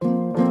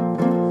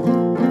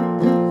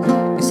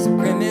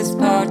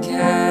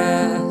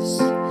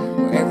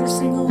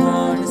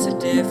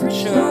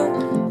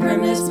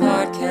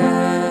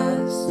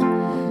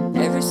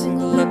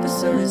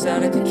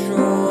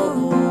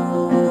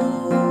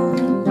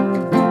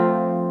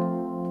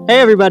Hey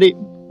everybody,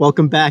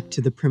 welcome back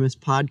to the Premise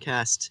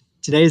Podcast.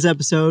 Today's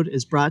episode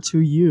is brought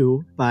to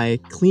you by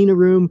Clean a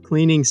Room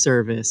Cleaning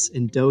Service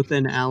in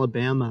Dothan,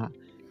 Alabama.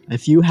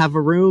 If you have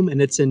a room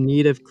and it's in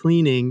need of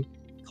cleaning,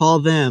 call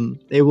them.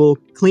 They will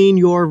clean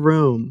your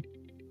room.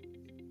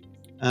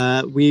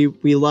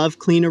 We love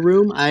Clean a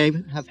Room. I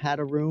have had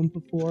a room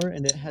before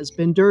and it has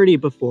been dirty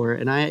before,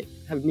 and I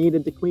have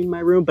needed to clean my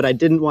room, but I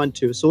didn't want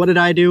to. So what did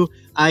I do?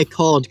 I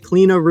called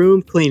Clean a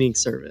Room Cleaning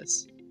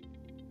Service.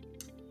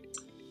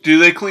 Do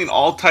they clean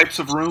all types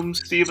of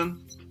rooms, Stephen?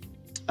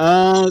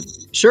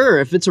 Sure,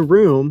 if it's a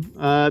room,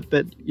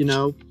 but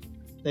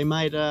they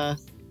might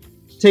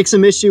take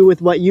some issue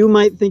with what you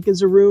might think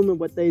is a room and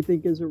what they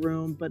think is a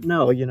room. But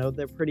no,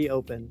 they're pretty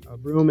open. A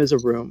room is a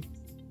room.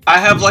 I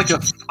have like a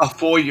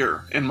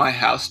foyer in my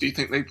house. Do you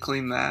think they'd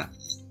clean that?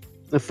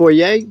 A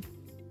foyer?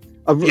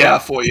 Yeah, a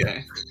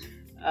foyer.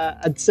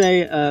 I'd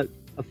say a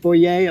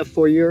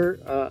foyer,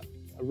 a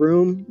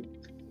room.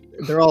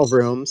 They're all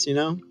rooms, They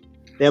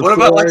have What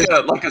floors,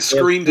 about like a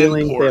screened-in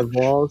ceilings, porch? they have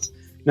walls.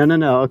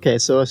 No. Okay,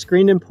 so a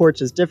screened-in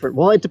porch is different.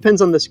 Well, it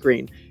depends on the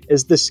screen.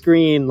 Is the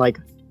screen like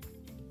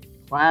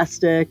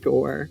plastic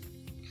or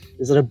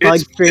is it a bug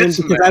screen? It's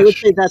because mesh. I would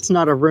say that's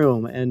not a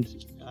room, and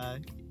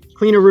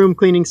Clean a Room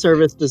Cleaning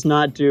Service does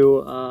not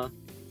do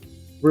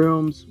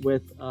rooms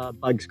with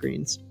bug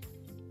screens.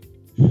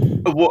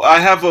 Well, I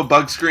have a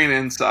bug screen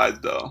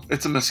inside though.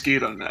 It's a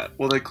mosquito net.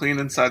 Will they clean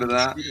inside of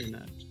that?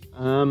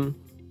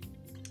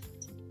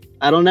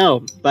 I don't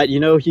know, but you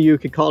know who you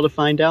could call to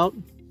find out?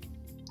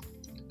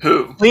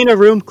 Who? Clean a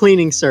Room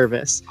Cleaning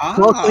Service.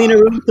 Call Clean a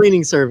Room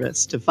Cleaning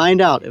Service to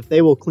find out if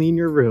they will clean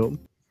your room.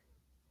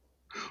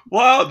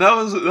 Wow, that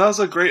was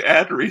a great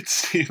ad read,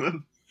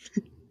 Stephen.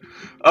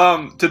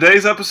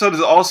 Today's episode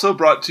is also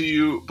brought to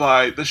you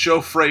by the show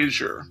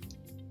Frasier.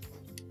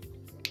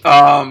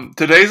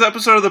 Today's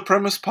episode of the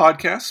Premise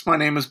Podcast. My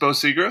name is Bo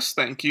Segrist.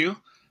 Thank you.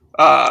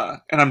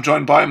 And I'm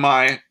joined by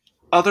my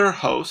other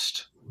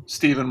host,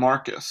 Stephen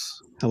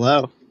Marcus.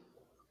 Hello.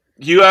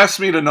 You asked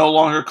me to no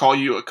longer call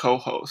you a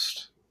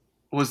co-host.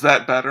 Was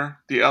that better?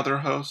 The other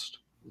host?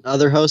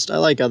 Other host? I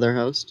like other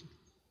host.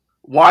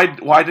 Why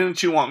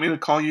didn't you want me to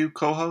call you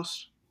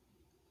co-host?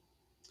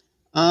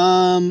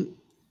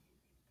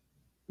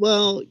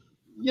 Well,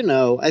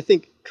 I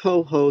think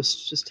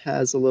co-host just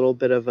has a little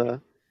bit of a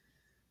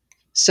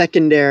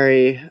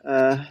secondary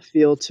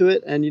feel to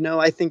it, and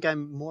I think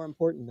I'm more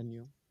important than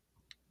you.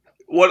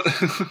 What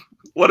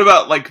what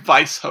about like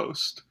vice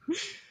host?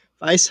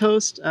 Vice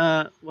host?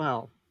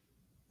 Well,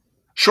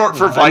 short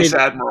for vice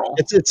admiral.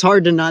 It's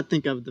hard to not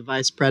think of the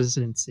vice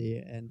presidency,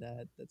 and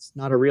that's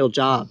not a real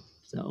job.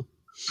 So,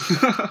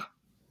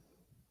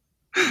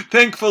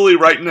 thankfully,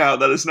 right now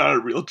that is not a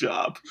real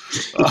job.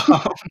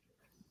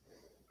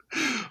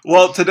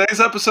 Well,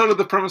 today's episode of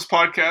the Premise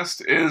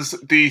Podcast is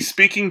the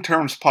Speaking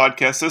Terms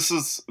Podcast. This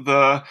is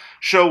the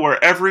show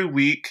where every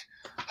week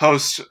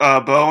hosts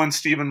Bo and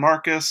Stephen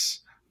Marcus.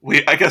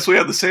 I guess we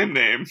have the same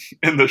name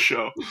in the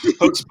show.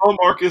 Hosts Bo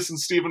Marcus and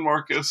Stephen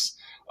Marcus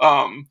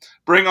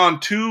bring on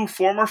two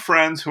former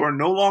friends who are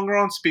no longer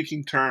on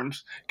speaking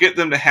terms, get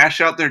them to hash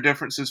out their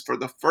differences for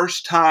the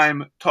first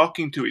time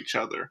talking to each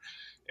other,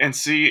 and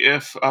see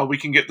if we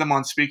can get them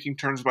on speaking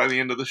terms by the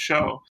end of the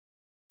show.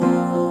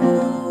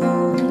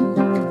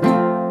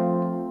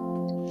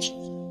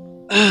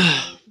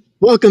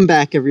 Welcome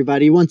back,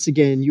 everybody. Once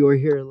again, you are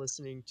here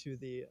listening to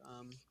the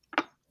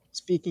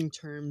Speaking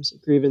Terms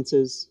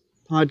Grievances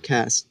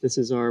podcast. This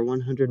is our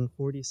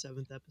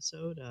 147th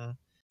episode.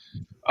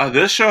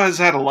 This show has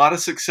had a lot of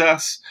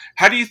success.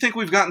 How do you think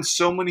we've gotten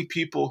so many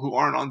people who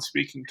aren't on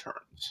speaking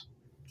terms?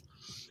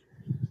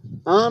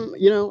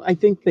 I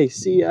think they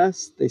see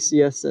us. They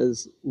see us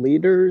as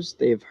leaders.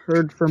 They've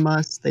heard from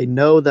us. They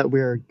know that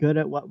we're good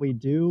at what we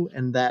do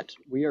and that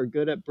we are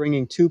good at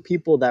bringing two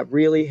people that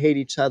really hate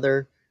each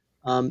other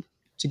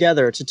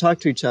together to talk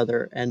to each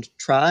other and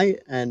try.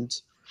 And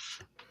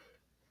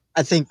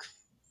I think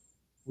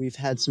we've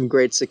had some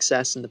great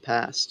success in the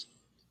past.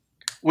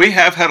 We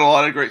have had a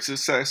lot of great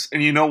success.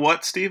 And you know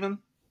what, Stephen?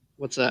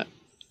 What's that?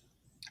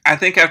 I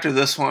think after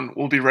this one,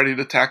 we'll be ready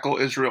to tackle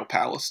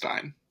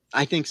Israel-Palestine.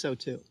 I think so,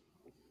 too.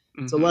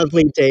 It's a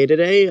lovely day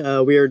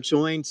today. We are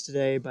joined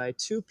today by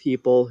two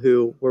people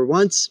who were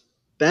once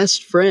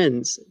best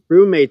friends,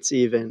 roommates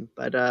even,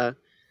 but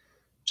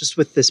just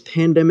with this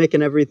pandemic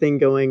and everything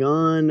going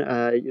on,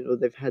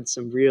 they've had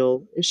some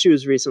real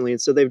issues recently.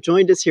 And so they've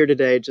joined us here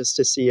today just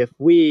to see if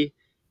we,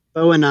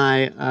 Bo and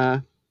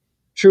I,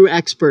 true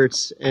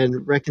experts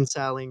in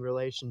reconciling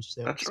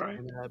relationships, That's right,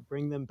 and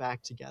bring them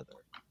back together.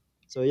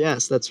 So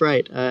yes, that's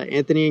right.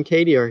 Anthony and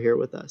Katie are here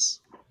with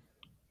us.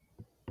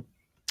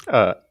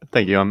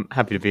 Thank you. I'm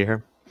happy to be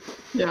here.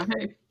 Yeah,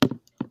 hey.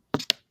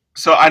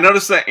 So I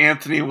noticed that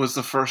Anthony was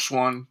the first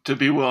one to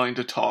be willing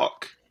to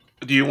talk.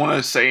 Do you want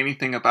to say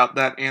anything about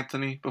that,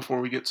 Anthony, before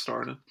we get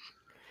started?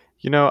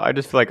 I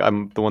just feel like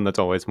I'm the one that's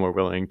always more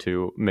willing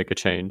to make a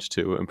change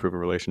to improve a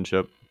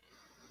relationship.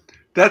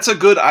 That's a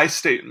good I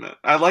statement.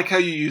 I like how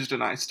you used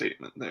an I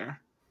statement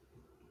there.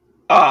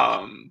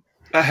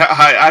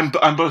 Hi,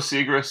 I'm Bo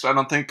Segrist. I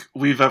don't think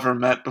we've ever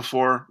met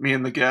before, me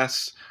and the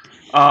guests.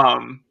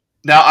 Now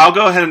I'll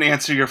go ahead and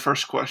answer your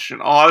first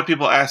question. A lot of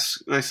people ask,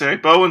 they say,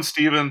 Bo and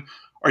Steven,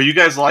 are you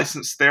guys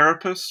licensed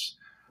therapists?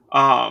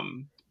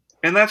 Um,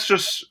 and that's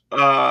just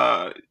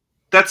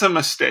that's a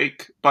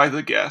mistake by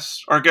the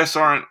guests. Our guests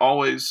aren't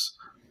always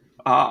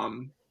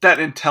that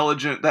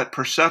intelligent, that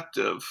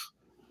perceptive.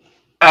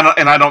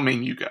 And I don't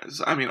mean you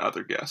guys. I mean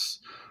other guests.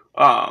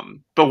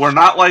 But we're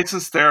not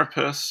licensed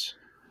therapists.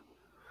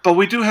 But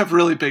we do have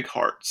really big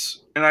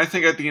hearts. And I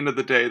think at the end of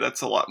the day,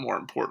 that's a lot more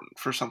important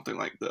for something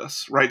like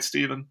this. Right,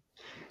 Steven?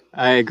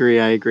 I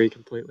agree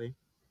completely.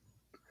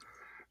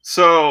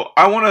 So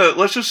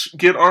let's just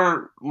get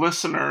our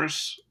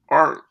listeners,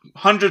 our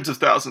hundreds of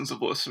thousands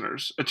of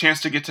listeners, a chance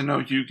to get to know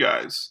you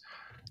guys.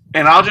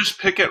 And I'll just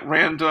pick at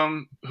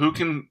random who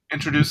can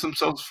introduce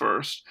themselves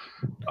first.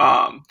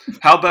 How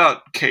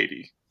about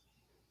Katie?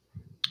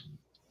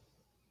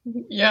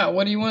 Yeah,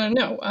 what do you want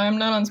to know? I'm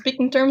not on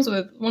speaking terms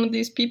with one of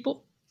these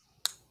people.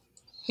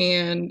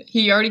 And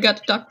he already got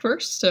to talk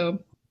first,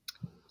 so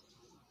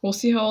we'll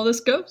see how all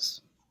this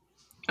goes.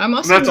 I'm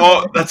also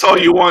That's all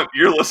you want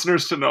your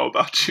listeners to know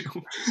about you.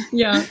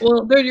 Yeah,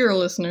 well, they're your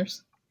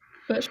listeners.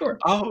 But sure.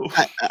 Oh.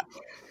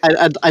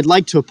 I'd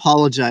like to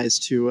apologize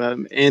to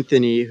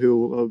Anthony,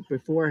 who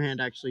beforehand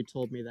actually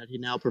told me that he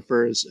now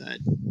prefers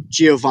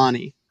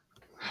Giovanni.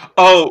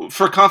 Oh,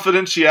 for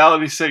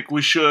confidentiality's sake,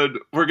 we're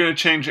going to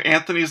change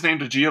Anthony's name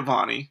to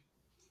Giovanni.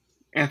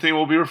 Anthony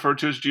will be referred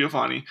to as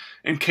Giovanni,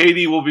 and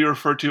Katie will be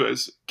referred to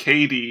as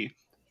Katie,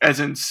 as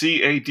in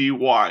Cady,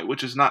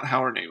 which is not how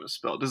her name is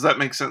spelled. Does that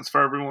make sense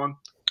for everyone?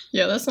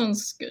 Yeah, that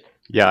sounds good.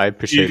 Yeah, I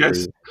appreciate You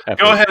guys the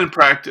effort. go ahead and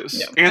practice.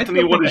 Yeah,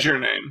 Anthony, what is your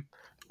name?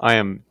 I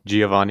am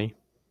Giovanni.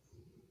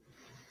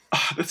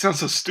 That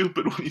sounds so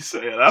stupid when you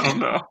say it. I don't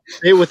know.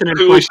 Say it with an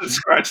Maybe we should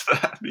scratch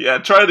that. Yeah,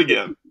 try it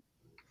again.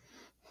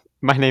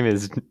 My name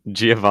is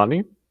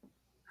Giovanni.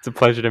 It's a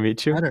pleasure to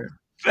meet you. Better.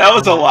 That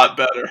was a lot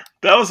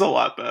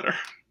better.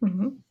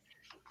 Mm-hmm.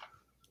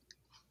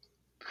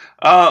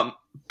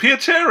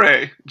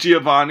 Piacere,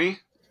 Giovanni.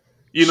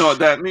 You know what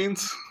that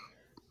means?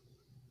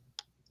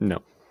 No.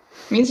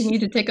 It means you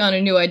need to take on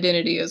a new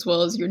identity as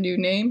well as your new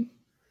name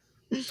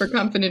for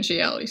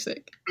confidentiality's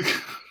sake.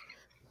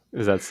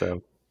 Is that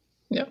so?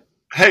 Yeah.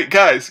 Hey,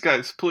 guys,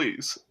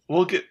 please.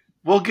 We'll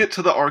get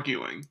to the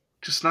arguing.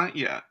 Just not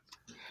yet.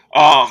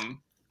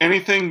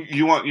 Anything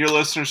you want your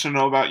listeners to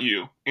know about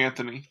you,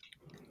 Anthony?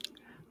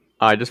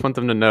 I just want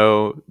them to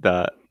know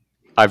that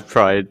I've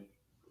tried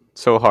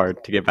so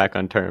hard to get back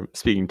on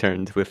speaking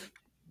terms with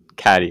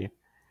Caddy,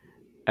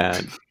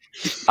 and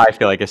I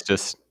feel like it's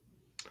just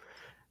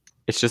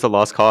a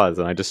lost cause,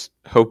 and I just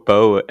hope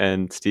Bo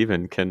and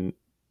Steven can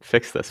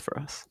fix this for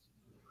us.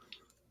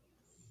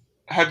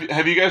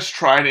 Have you guys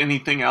tried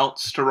anything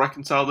else to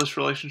reconcile this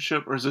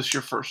relationship, or is this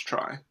your first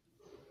try?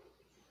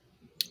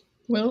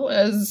 Well,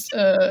 as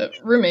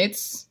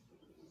roommates,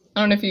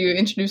 I don't know if you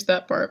introduced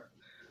that part.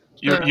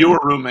 You were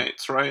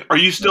roommates, right? Are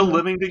you still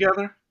living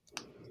together?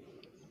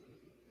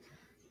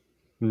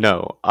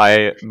 No,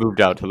 I moved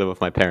out to live with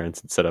my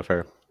parents instead of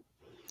her.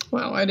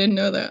 Wow, I didn't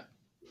know that.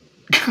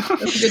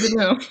 That's good to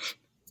know.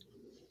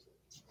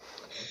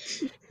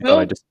 Well,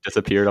 I just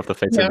disappeared off the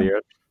face of the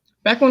earth.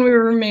 Back when we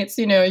were roommates,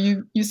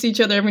 you see each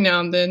other every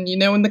now and then,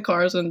 in the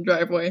cars in the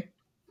driveway.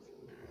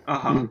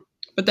 Uh-huh.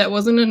 But that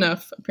wasn't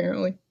enough,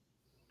 apparently.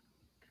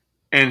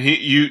 And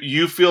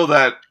you feel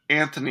that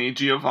Anthony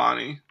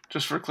Giovanni,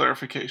 just for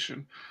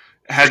clarification,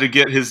 had to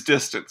get his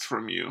distance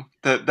from you.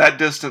 That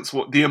distance,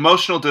 the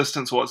emotional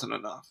distance, wasn't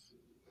enough.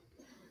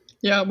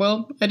 Yeah,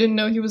 well, I didn't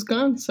know he was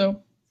gone,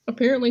 so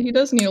apparently he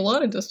does need a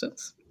lot of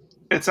distance.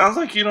 It sounds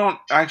like you don't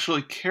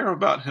actually care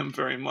about him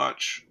very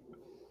much.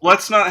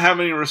 Let's not have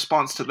any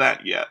response to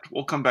that yet.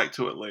 We'll come back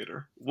to it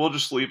later. We'll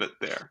just leave it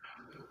there.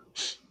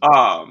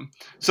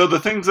 So the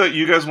things that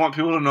you guys want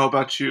people to know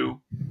about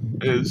you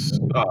is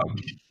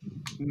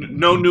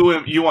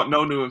you want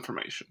no new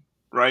information,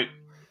 right?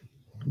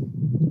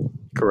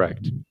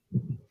 Correct.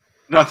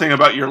 Nothing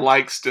about your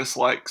likes,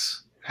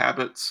 dislikes,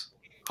 habits,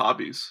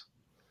 hobbies.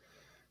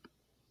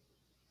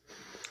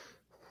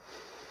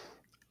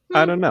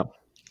 I don't know.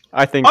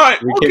 I think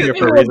we came here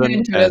for a reason. We'll get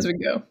into it as we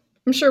go.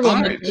 I'm sure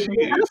we'll get into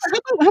it.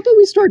 How about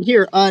we start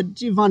here?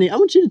 Giovanni, I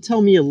want you to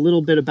tell me a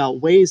little bit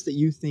about ways that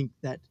you think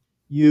that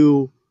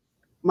you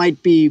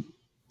might be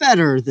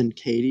better than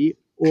Katie,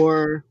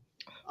 or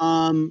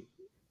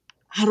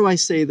how do I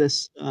say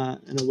this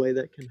in a way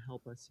that can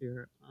help us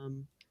here?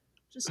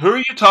 Who are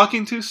you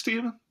talking to,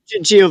 Steven?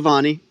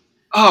 Giovanni.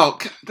 Oh,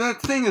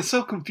 that thing is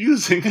so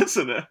confusing,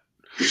 isn't it?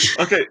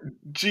 Okay,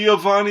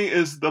 Giovanni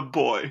is the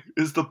boy.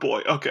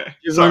 Okay,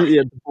 Giovanni,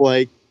 the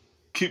boy.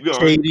 Keep going.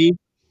 Katie,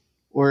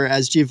 or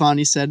as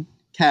Giovanni said,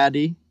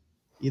 Caddy.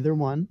 Either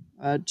one.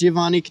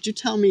 Giovanni, could you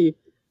tell me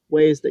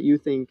ways that you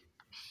think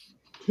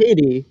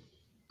Katie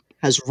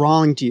has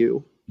wronged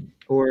you,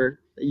 or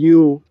that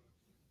you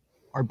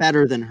are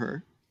better than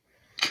her?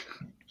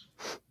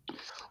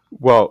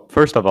 Well,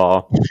 first of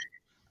all,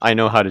 I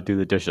know how to do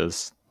the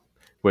dishes,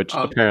 which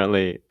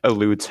apparently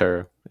eludes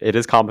her. It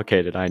is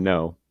complicated, I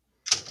know.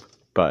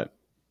 But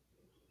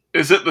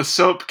Is it the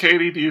soap,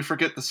 Katie? Do you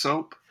forget the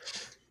soap?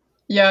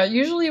 Yeah,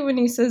 usually when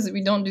he says that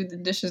we don't do the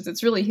dishes,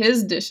 it's really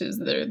his dishes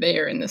that are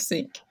there in the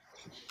sink.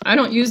 I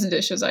don't use the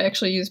dishes. I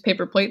actually use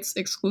paper plates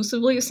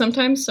exclusively,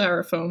 sometimes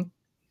styrofoam.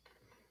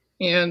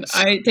 And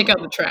I take out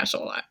the trash a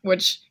lot,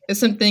 which is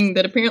something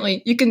that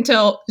apparently you can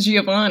tell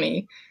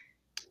Giovanni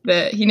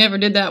that he never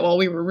did that while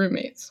we were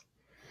roommates.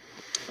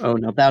 Oh,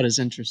 now that is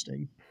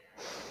interesting.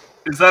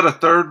 Is that a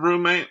third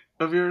roommate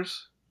of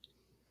yours?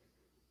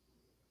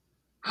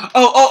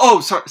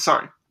 Oh!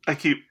 Sorry. I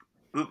keep.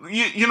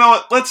 You know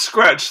what? Let's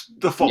scratch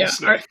the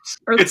false names.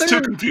 It's too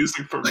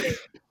confusing for me.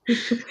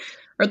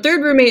 Our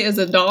third roommate is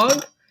a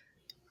dog,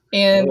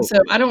 and Oh.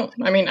 so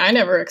I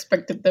never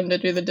expected them to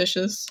do the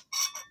dishes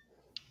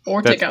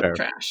or That's take out fair. the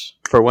trash.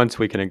 For once,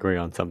 we can agree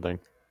on something.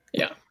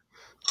 Yeah.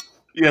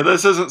 Yeah,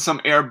 this isn't some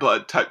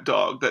Airbud type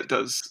dog that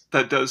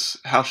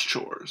does house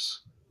chores.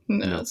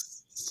 No,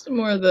 it's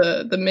more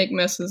the make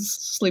messes,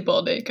 sleep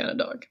all day kind of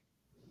dog.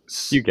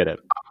 You get it.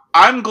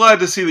 I'm glad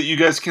to see that you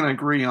guys can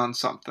agree on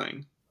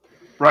something.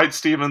 Right,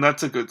 Steven?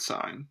 That's a good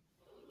sign.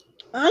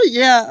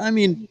 Yeah, I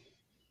mean,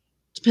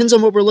 depends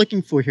on what we're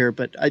looking for here,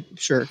 but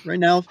sure. Right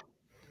now,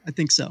 I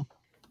think so.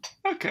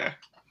 Okay.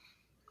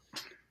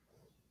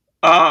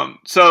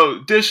 So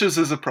dishes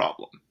is a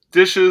problem.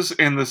 Dishes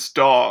and this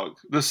dog.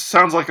 This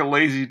sounds like a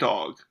lazy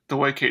dog, the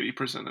way Katie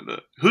presented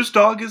it. Whose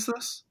dog is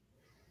this?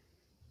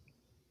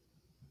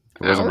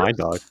 It wasn't my Ours?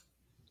 dog.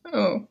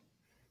 Oh.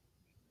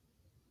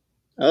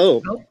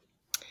 Oh,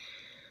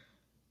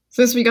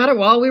 Since we got it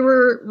while we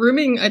were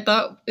rooming, I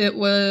thought it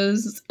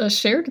was a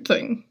shared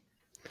thing.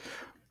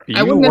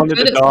 I You wouldn't have wanted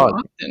fed a it so dog.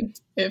 often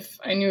if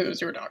I knew it was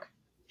your dog.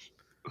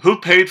 Who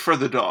paid for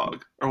the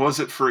dog, or was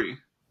it free?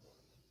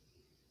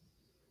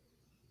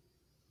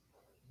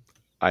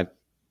 I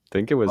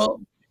think it was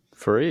Well,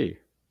 free.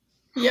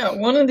 yeah,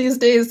 one of these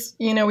days,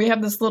 we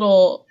have this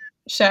little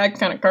shag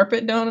kind of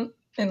carpet down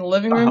in the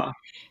living room, Uh-huh.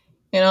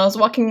 and I was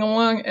walking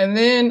along, and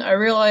then I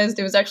realized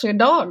it was actually a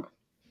dog.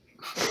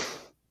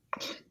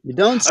 you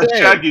don't say. A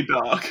shaggy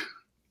dog.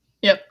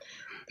 Yep.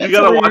 You That's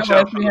gotta how we watch out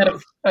realized for we had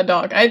those. a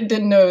dog. I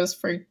didn't know it was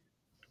free.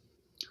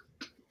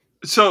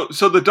 So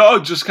the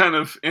dog just kind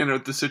of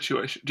entered the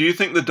situation. Do you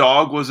think the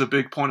dog was a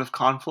big point of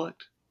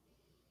conflict?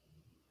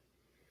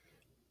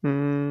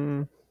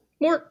 Hmm.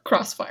 More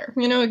crossfire.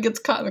 It gets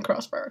caught in the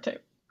crossfire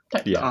type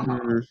Yeah. dog.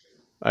 Uh-huh.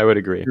 I would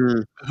agree.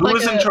 Who Like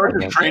is in a- charge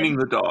like of a- training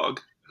the dog?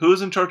 Who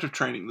is in charge of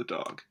training the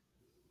dog?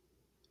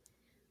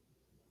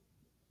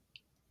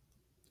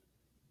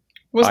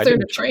 What's I there to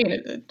didn't- train?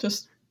 It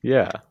just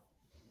Yeah.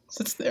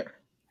 sits there.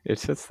 It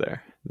sits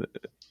there.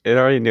 It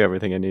already knew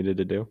everything it needed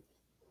to do.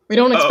 We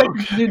don't expect Oh,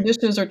 it to do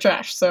dishes or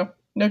trash, so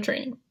no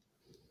training.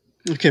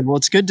 Okay, well,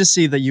 it's good to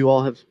see that you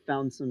all have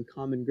found some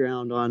common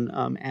ground on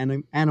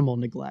animal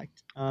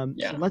neglect.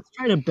 Yeah. So let's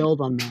try to build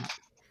on that.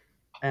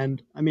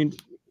 And I mean,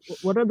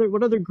 what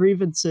other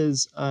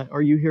grievances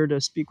are you here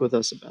to speak with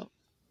us about?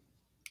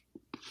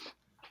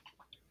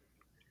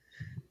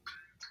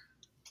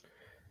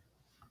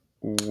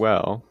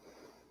 Well,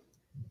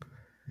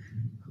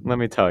 let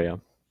me tell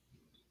you.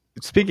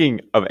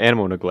 Speaking of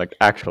animal neglect,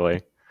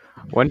 actually,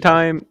 one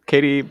time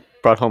Katie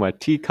brought home a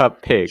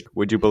teacup pig.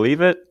 Would you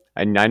believe it?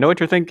 And I know what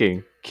you're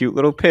thinking. Cute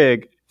little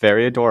pig,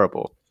 very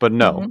adorable. But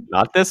no, Mhm.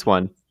 not this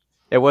one.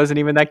 It wasn't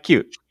even that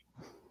cute.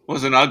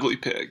 was an ugly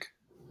pig.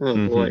 Oh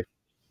Mhm. boy.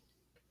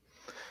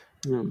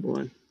 Oh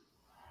boy.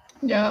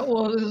 Yeah,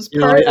 well, it was You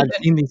know, part of I've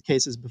an seen these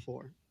cases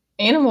before.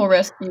 animal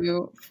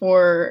rescue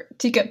for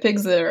teacup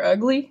pigs that are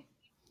ugly,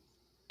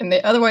 and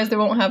otherwise they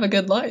won't have a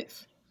good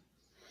life.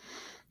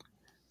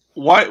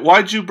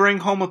 Why'd you bring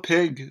home a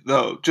pig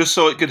though? Just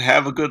so it could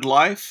have a good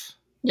life?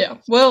 Yeah,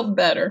 well,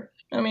 better.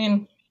 I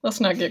mean, let's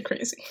not get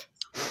crazy.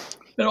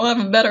 It'll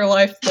have a better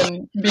life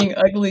than being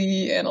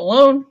ugly and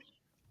alone.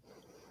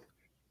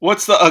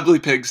 What's the ugly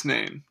pig's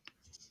name?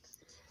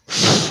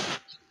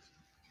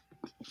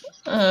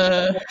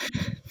 Uh,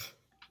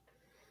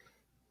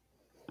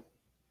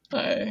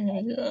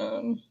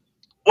 I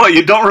What,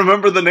 you don't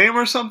remember the name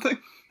or something?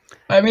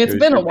 mean, It it's was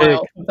been a your pig.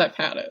 while since I've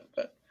had it,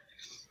 but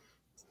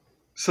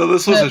So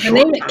this was a the short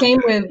name it came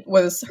with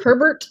was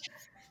Herbert,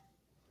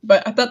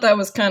 but I thought that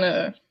was kind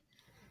of,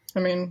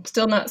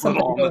 still not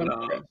something little to on go the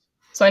on. nose.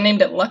 So I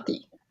named it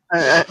Lucky.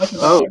 Lucky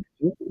Oh,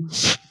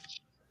 dog.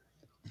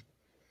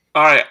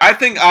 Alright, I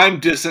think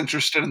I'm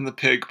disinterested in the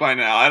pig by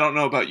now. I don't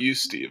know about you,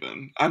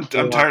 Steven. I'm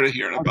Yeah. tired of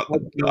hearing about the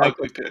unfortunately, I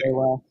ugly couldn't pig. say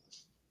well.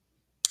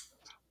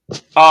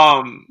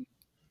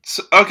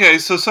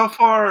 So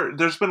far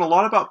there's been a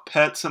lot about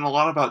pets and a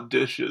lot about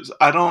dishes.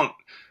 I don't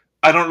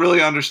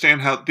really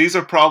understand how these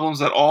are problems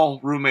that all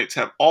roommates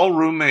have. All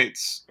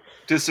roommates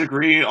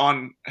disagree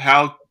on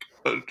how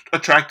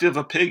attractive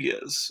a pig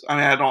is. I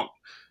mean, I don't.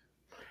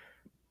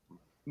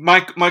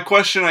 My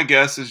question, I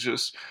guess, is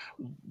just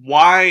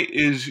why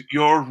is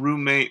your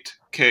roommate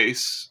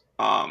case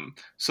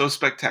so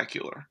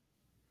spectacular?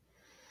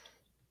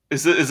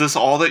 Is this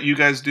all that you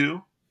guys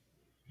do?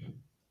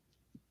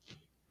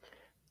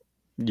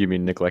 You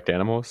mean neglect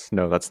animals?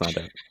 No, that's not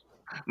it.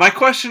 My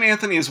question,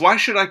 Anthony, is why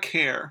should I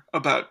care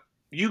about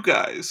you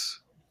guys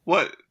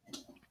What?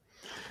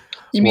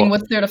 You mean Well-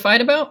 what's there to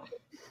fight about?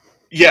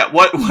 Yeah,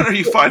 what are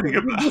you fighting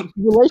about? The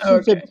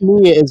relationship Okay. to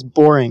me is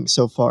boring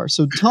so far.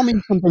 So tell me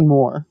something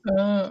more.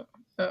 Oh.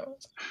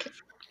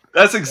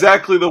 That's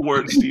exactly the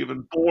word,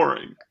 Steven.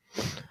 Boring.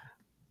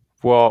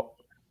 Well,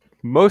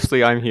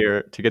 mostly I'm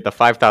here to get the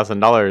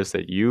 $5,000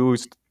 that you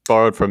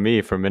borrowed from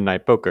me for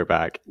Midnight Poker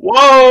back.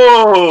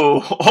 Whoa!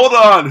 Hold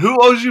on. Who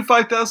owes you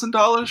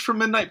 $5,000 for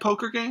Midnight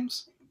Poker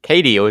Games?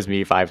 Katie owes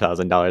me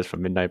 $5,000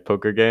 from Midnight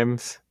Poker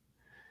Games.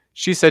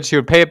 She said she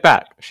would pay it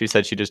back. She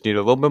said she just needed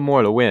a little bit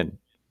more to win.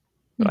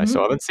 But I Mhm.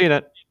 still haven't seen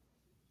it.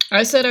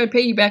 I said I would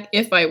pay you back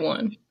if I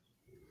won.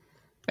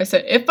 I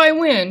said if I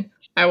win,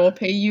 I will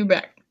pay you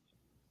back.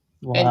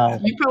 Wow.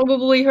 And you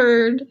probably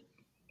heard,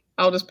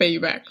 I'll just pay you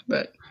back,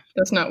 but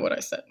that's not what I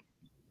said.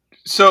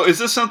 So, is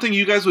this something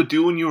you guys would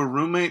do when you were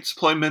roommates,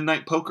 play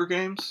Midnight Poker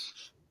Games?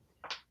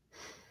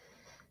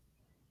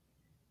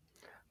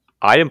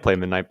 I didn't play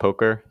Midnight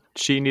Poker.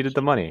 She needed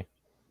the money.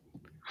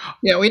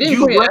 Yeah, we didn't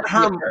You play it let at the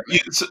her.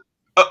 apartment.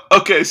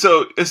 Okay,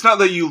 so it's not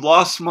that you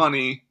lost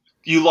money,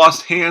 you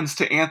lost hands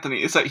to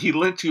Anthony. It's that he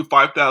lent you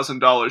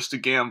 $5,000 to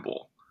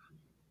gamble.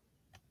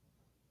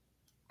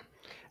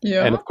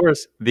 Yeah. And of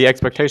course, the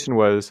expectation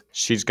was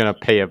she's going to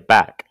pay it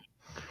back.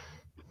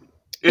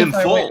 In If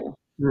I full.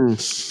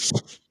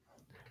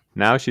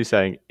 Now she's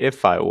saying,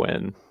 if I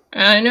win.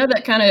 And I know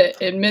that kind of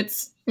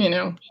admits,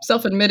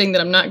 self-admitting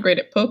that I'm not great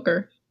at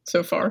poker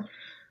so far.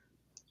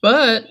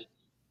 But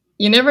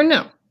you never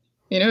know.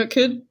 It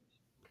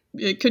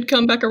could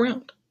come back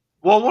around.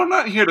 Well, we're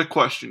not here to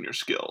question your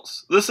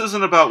skills. This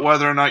isn't about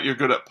whether or not you're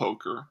good at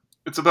poker.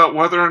 It's about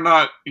whether or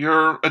not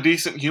you're a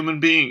decent human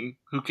being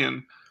who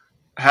can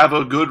have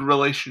a good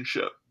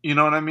relationship. You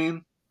know what I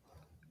mean?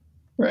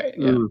 Right.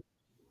 Yeah.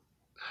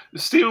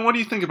 Steven, what do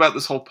you think about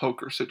this whole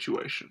poker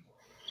situation?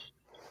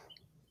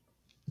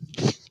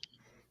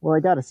 Well, I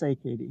gotta say,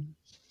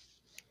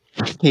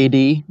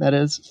 KD, that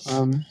is.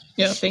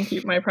 Yeah. Thank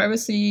you. My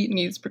privacy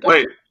needs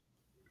protection. Wait,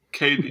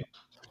 KD.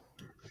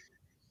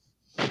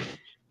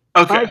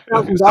 Okay.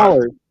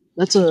 $5,000.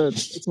 That's a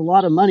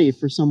lot of money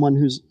for someone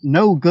who's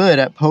no good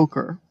at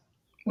poker.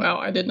 Wow,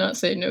 I did not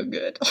say no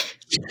good.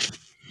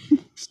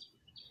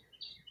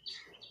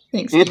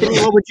 Thanks, Anthony,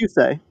 Steven. what would you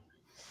say?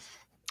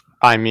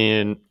 I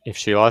mean, if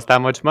she lost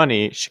that much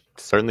money, she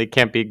certainly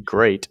can't be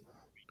great.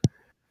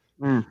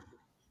 I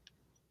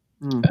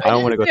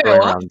don't want to go didn't say I throwing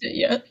lost around. it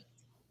yet.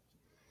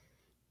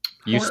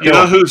 You Or- still You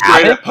know who's have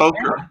great it? at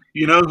poker?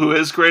 You know who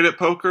is great at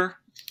poker?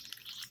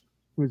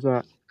 Who's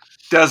that?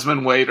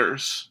 Desmond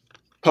Waiters,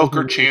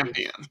 poker Desmond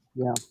Waiters.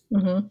 champion.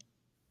 Mhm.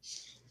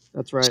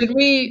 That's right. Should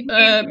we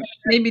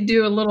maybe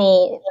do a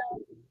little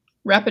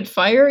rapid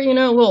fire? A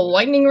little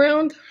lightning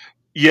round?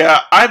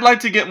 Yeah, I'd like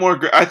to get more.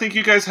 I think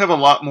you guys have a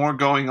lot more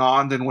going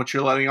on than what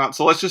you're letting on.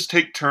 So let's just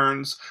take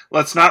turns.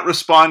 Let's not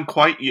respond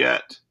quite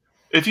yet.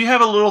 If you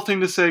have a little thing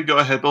to say, go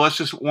ahead. But let's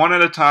just one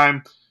at a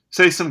time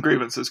say some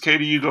grievances.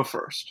 Katie, you go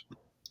first.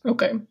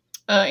 Okay.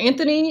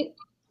 Anthony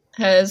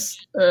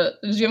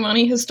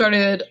Giovanni has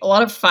started a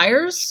lot of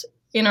fires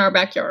in our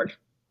backyard.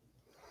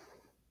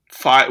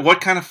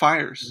 What kind of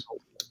fires?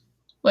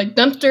 Like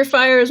dumpster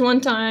fires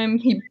one time.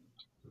 He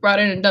brought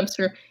in a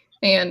dumpster,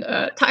 and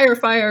tire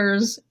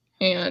fires,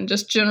 and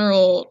just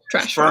general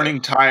trash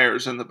Burning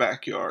tires in the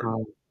backyard.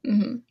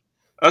 Mm-hmm.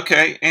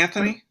 Okay,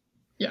 Anthony?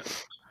 Yeah.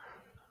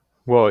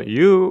 Well,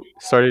 you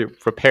started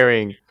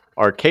repairing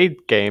arcade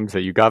games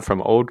that you got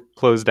from old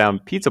closed down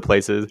pizza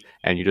places,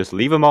 and you just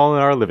leave them all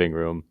in our living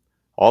room,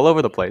 all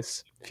over the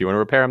place. If you want to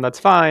repair them, that's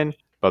fine,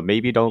 but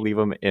maybe don't leave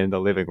them in the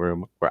living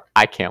room where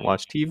I can't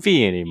watch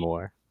TV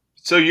anymore.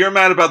 So you're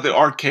mad about the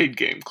arcade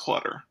game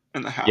clutter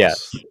in the house?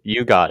 Yes,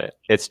 you got it.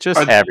 It's just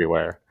Are-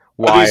 everywhere.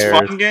 Are these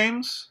Wires. fun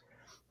games?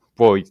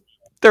 Well,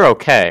 they're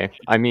okay.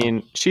 I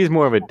mean, she's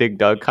more of a Dig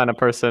Dug kind of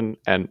person,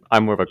 and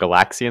I'm more of a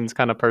Galaxians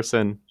kind of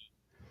person.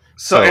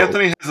 So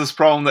Anthony has this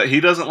problem that he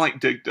doesn't like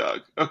Dig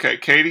Dug. Okay,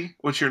 Katie,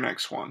 what's your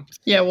next one?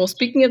 Yeah, well,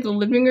 speaking of the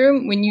living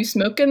room, when you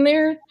smoke in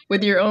there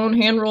with your own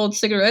hand-rolled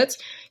cigarettes,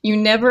 you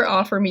never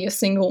offer me a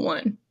single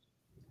one.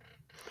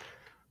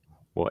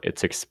 Well,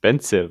 it's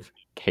expensive,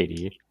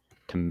 Katie,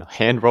 to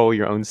hand roll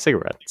your own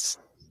cigarettes.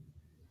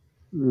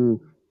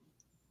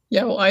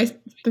 Yeah, well, I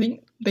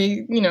think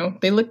they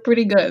look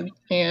pretty good,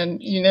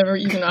 and you never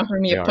even offer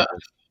me a puff.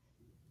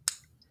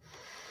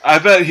 I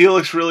bet he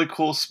looks really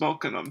cool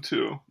smoking them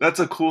too.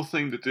 That's a cool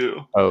thing to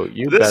do. Oh,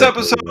 you This better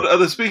episode believe it. of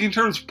the Speaking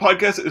Terms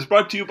podcast is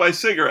brought to you by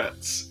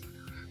cigarettes.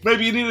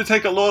 Maybe you need to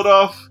take a load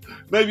off.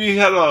 Maybe you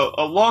had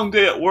a long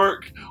day at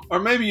work. Or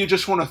maybe you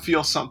just want to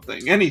feel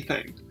something.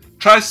 Anything.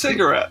 Try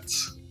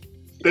cigarettes.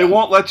 They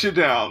won't let you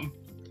down.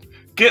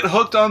 Get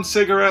hooked on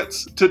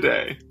cigarettes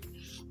today.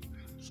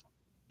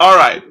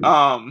 Alright,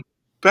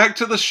 back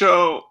to the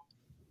show.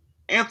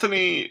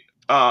 Anthony,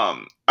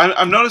 I'm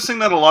noticing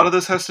that a lot of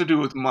this has to do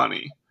with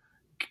money.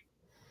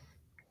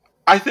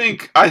 I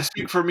think I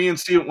speak for me and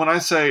Steve when I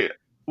say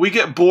we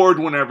get bored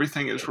when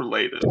everything is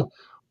related,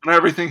 when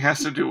everything has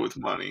to do with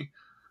money.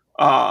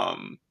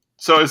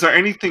 So is there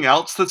anything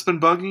else that's been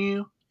bugging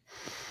you?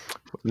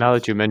 Now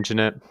that you mention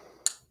it,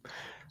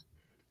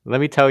 Let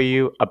me tell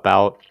you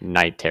about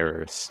night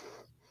terrors.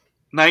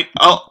 Night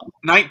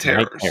Night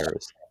terrors.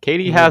 terrors.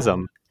 Katie has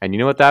them, and you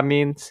know what that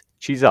means?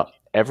 She's up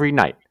every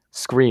night,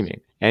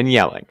 screaming and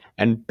yelling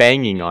and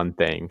banging on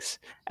things.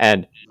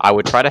 And I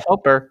would try to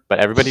help her, but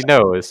everybody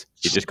knows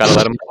you just gotta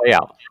let them play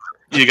out.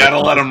 You gotta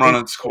let them run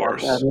its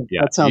course.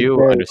 Yeah, That sounds you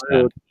very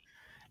understand. rude.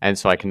 And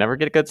so I can never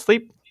get a good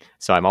sleep.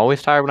 So I'm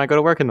always tired when I go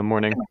to work in the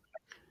morning.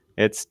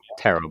 It's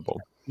terrible.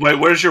 Wait,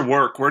 where's your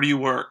work? Where do you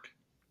work?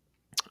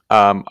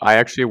 I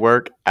actually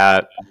work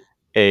at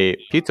a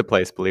pizza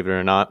place, believe it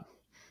or not.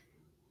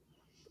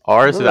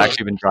 Ours has Oh.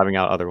 actually been driving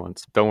out other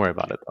ones. Don't worry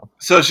about it, though.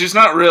 So she's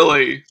not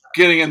really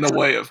getting in the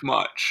way of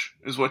much,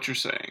 is what you're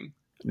saying.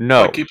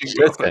 No, Like keeping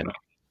you up at listen. night.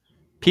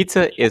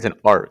 Pizza is an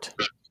art.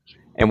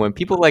 And when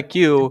people like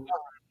you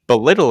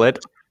belittle it,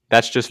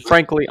 that's just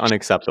frankly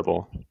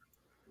unacceptable.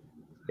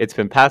 It's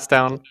been passed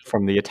down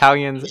from the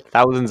Italians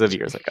thousands of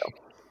years ago.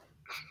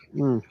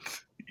 Mm.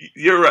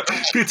 You're right.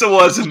 Pizza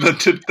was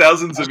invented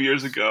thousands of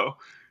years ago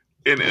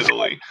in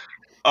Italy.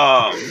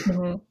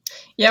 Mhm.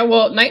 Yeah,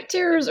 well, night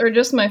terrors are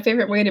just my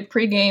favorite way to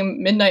pregame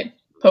midnight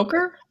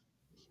poker.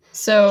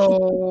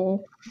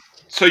 So,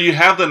 So you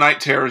have the night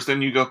terrors,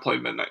 then you go play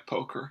midnight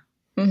poker.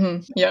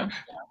 Yeah.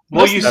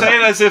 Well, Most you of the say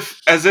time. it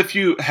as if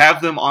you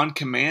have them on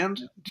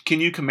command. Can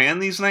you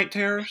command these night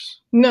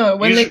terrors? No,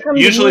 when they come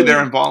Usually to me,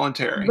 they're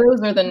involuntary.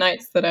 those are the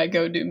nights that I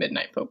go do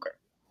midnight poker.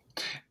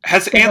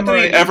 Has Because I'm Anthony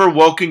already- ever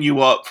woken you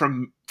up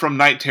from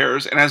night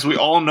terrors? And as we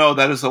all know,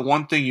 that is the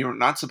one thing you're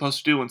not supposed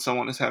to do when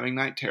someone is having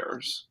night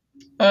terrors.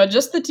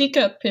 Just the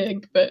teacup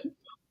pig, but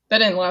that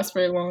didn't last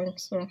very long.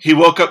 So He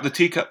woke up the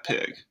teacup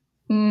pig.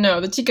 no,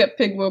 the teacup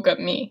pig woke up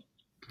me.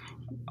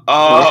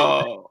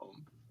 Oh,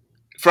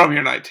 from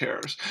your night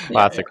terrors.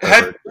 Classic.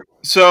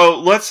 So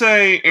let's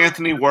say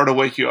Anthony were to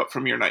wake you up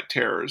from your night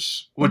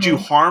terrors. Would you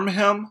harm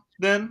him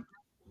then?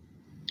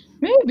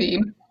 Maybe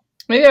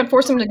I'd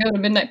force him to go to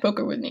midnight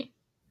poker with me,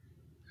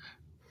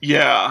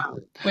 Yeah.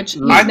 which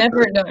he's I-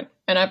 never done,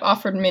 and I've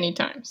offered many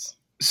times.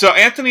 So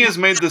Anthony has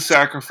made the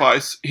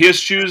sacrifice. He has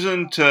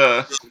chosen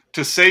to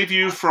save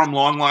you from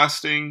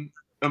long-lasting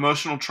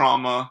emotional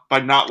trauma by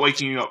not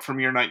waking you up from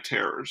your night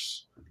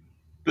terrors.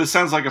 This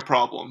sounds like a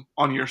problem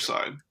on your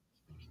side.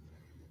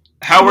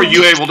 How are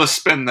you able to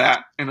spin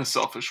that in a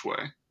selfish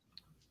way?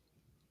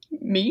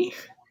 Me?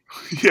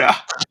 Yeah.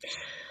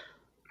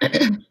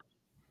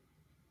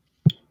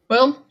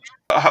 Well,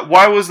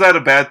 Why was that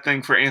a bad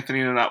thing for Anthony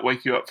to not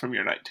wake you up from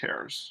your night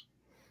terrors?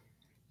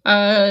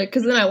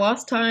 because then I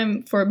lost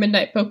time for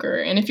midnight poker,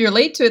 and if you're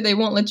late to it, they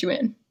won't let you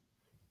in.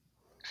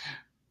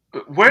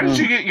 Where did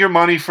you get your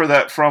money for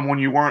that from when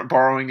you weren't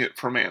borrowing it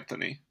from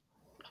Anthony?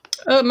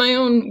 My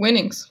own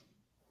winnings.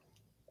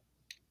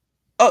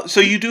 Oh,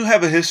 so you do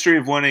have a history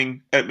of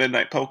winning at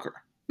midnight poker.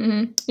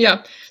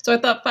 Yeah, so I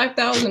thought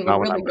 5,000 would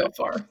really go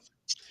far.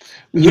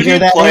 Who do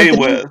you play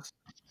with?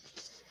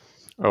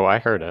 Oh, I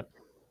heard it.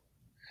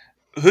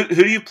 Who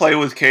do you play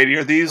with, Katie?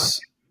 Are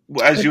these,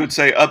 as you would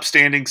say,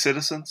 upstanding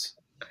citizens?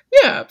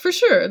 Yeah, for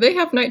sure. They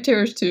have night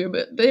terrors too,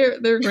 but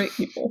they're great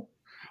people.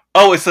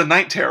 Oh, it's the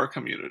night terror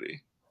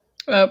community.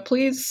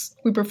 Please,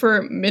 we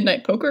prefer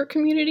midnight poker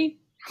community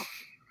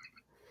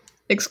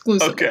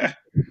exclusively. Okay.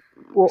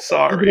 Well,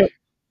 Sorry.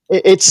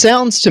 It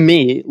sounds to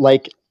me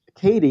like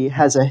KD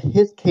has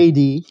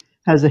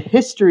a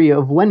history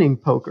of winning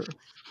poker.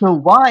 So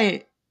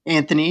why,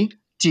 Anthony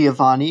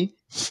Giovanni,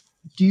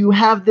 do you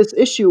have this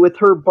issue with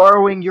her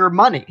borrowing your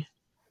money?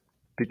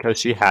 Because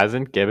she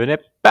hasn't given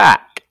it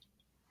back.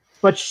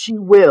 But she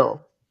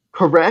will,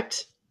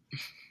 correct?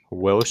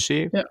 Will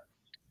she? Yeah.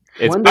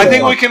 I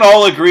think we can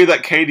all agree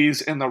that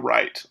Katie's in the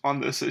right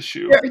on this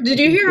issue. Yeah, did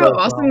you hear how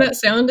awesome that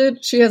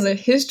sounded? She has a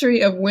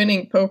history of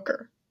winning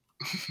poker.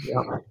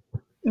 Yeah.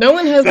 No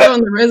one has that on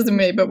the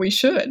resume, but we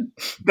should.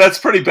 That's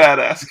pretty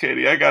badass,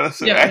 Katie. I gotta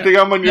say. Yeah, I think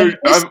I'm on your.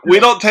 yeah. We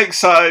don't take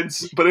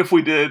sides, but if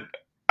we did,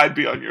 I'd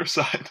be on your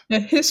side. A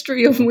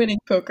history of winning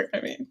poker. I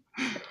mean,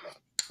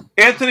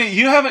 Anthony,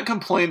 you haven't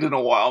complained in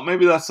a while.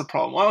 Maybe that's the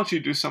problem. Why don't you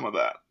do some of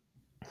that?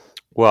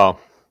 Well,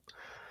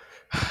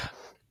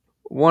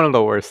 one of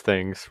the worst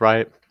things,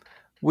 right?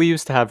 We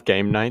used to have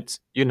game nights,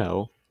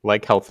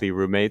 like healthy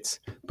roommates,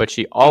 but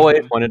she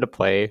always wanted to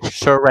play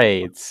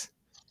charades.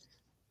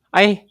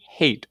 I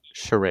hate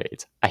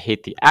charades. I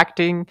hate the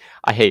acting.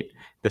 I hate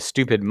the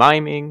stupid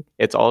miming.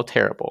 It's all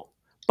terrible.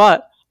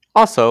 But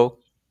also,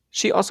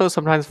 she also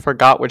sometimes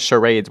forgot what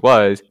charades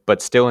was,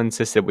 but still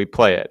insisted we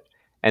play it.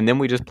 And then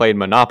we just played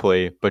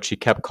Monopoly, but she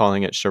kept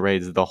calling it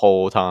charades the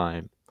whole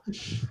time.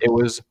 It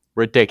was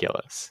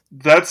ridiculous.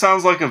 That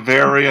sounds like a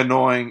very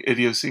annoying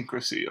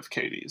idiosyncrasy of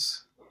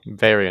Katie's.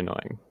 Very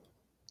annoying.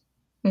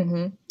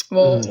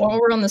 Well, while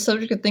we're on the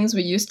subject of things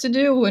we used to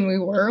do when we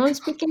were on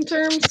speaking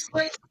terms,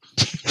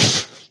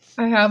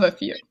 I have a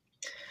few.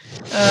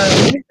 We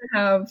used to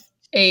have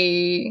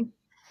a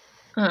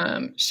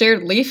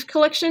shared leaf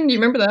collection. Do you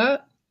remember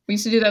that? We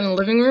used to do that in the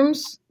living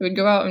rooms. We'd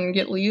go out and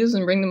get leaves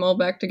and bring them all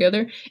back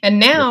together. And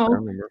now,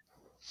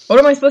 what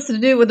am I supposed to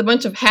do with a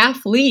bunch of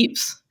half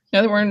leaves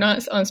now that we're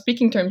not on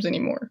speaking terms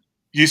anymore?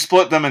 You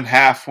split them in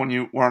half when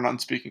you weren't on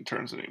speaking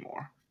terms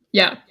anymore.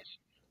 Yeah.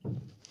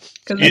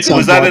 Because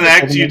Was that an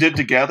act logical. you did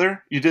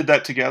together? You did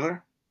that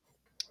together?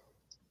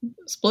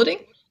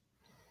 splitting?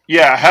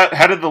 Yeah.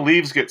 How did the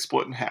leaves get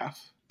split in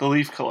half? The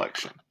leaf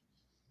collection.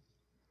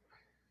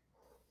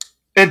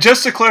 And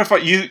just to clarify,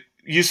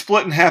 you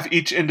split in half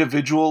each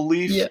individual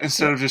leaf Yes,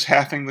 instead of just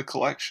halving the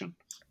collection.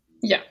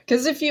 Yeah,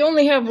 because if you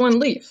only have one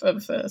leaf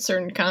of a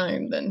certain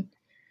kind, then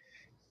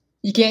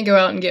you can't go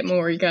out and get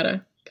more. You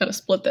gotta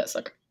split that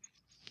sucker.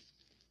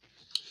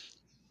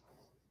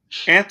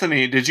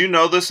 Anthony, did you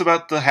know this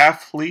about the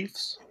half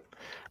leaves?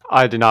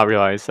 I did not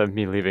realize that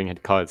me leaving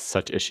had caused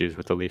such issues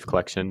with the leaf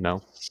collection.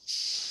 No.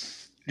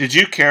 Did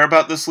you care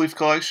about this leaf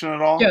collection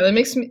at all? Yeah, that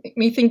makes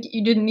me think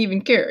you didn't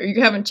even care.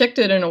 You haven't checked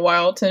it in a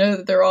while to know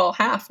that they're all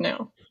half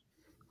now.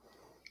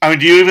 I mean,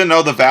 do you even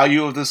know the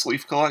value of this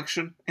leaf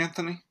collection,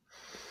 Anthony?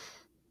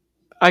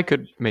 I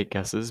could make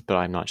guesses, but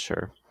I'm not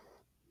sure.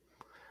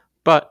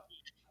 But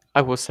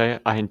I will say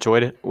I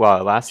enjoyed it while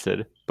it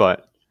lasted,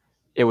 but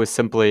it was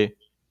simply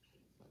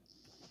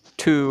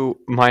too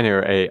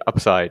minor a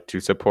upside to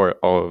support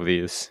all of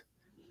these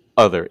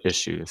other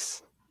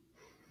issues.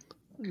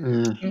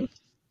 Mm.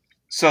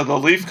 So the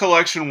leaf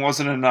collection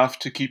wasn't enough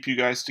to keep you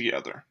guys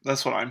together.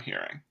 That's what I'm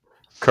hearing.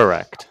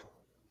 Correct.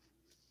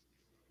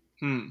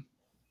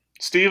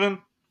 Steven,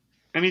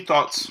 any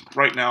thoughts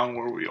right now on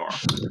where we are?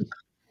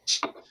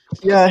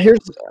 Yeah,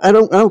 I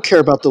don't care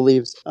about the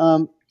leaves.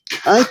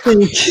 I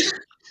think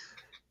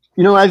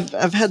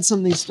I've had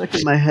something stuck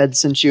in my head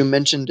since you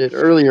mentioned it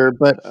earlier,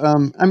 but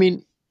I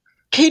mean,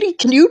 Katie,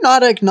 can you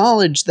not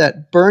acknowledge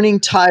that burning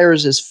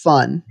tires is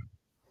fun?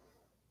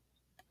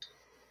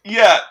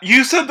 Yeah,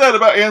 you said that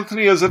about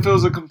Anthony as if it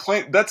was a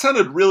complaint. That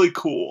sounded really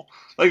cool.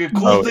 Like a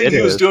cool thing it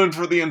he was is. doing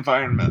for the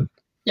environment.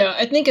 Yeah,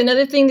 I think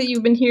another thing that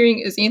you've been hearing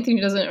is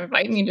Anthony doesn't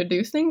invite me to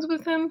do things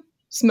with him.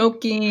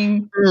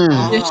 Smoking,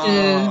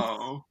 dishes,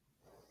 Oh.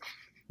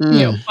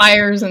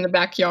 fires in the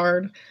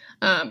backyard.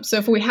 So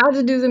if we had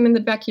to do them in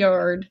the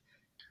backyard,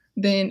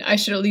 then I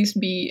should at least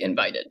be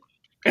invited.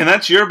 And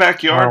that's your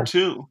backyard, Wow.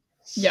 too.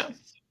 Yeah.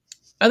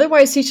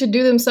 Otherwise, he should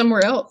do them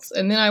somewhere else,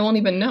 and then I won't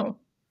even know.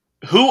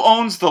 Who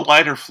owns the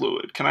lighter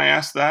fluid? Can I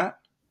ask that?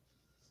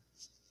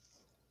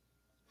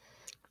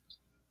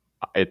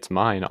 It's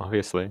mine,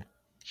 obviously.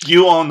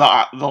 You own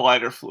the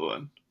lighter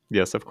fluid.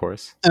 Yes, of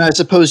course. And I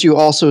suppose you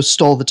also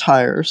stole the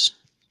tires.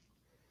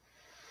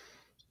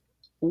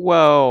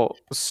 Well,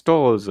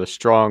 stole is a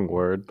strong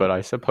word, but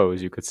I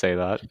suppose you could say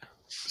that.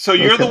 So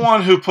you're Okay. the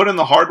one who put in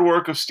the hard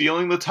work of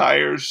stealing the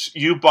tires.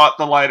 You bought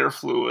the lighter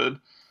fluid,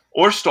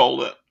 or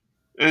stole it.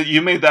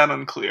 You made that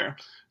unclear.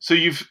 So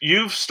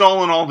you've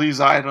stolen all these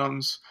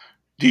items.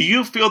 Do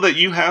you feel that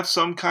you have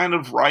some kind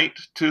of right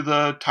to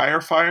the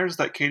tire fires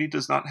that Katie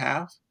does not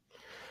have?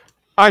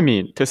 I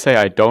mean, to say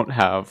I don't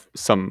have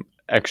some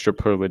extra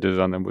privileges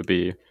on them would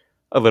be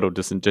a little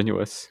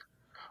disingenuous.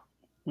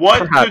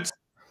 What Perhaps.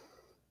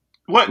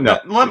 No.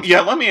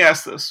 let me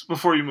ask this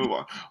before you move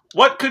on.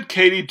 What could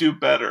Katie do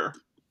better?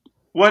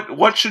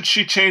 What should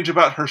she change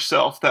about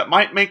herself that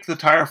might make the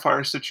tire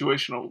fire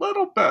situation a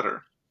little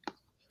better?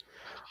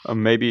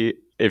 Maybe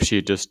if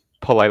she just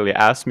politely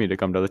asked me to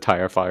come to the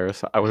tire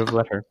fires, I would have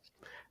let her.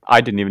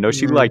 I didn't even know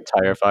she liked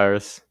tire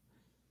fires.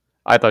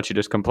 I thought she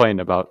just complained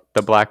about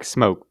the black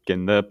smoke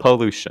and the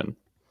pollution.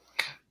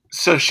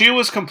 So she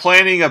was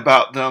complaining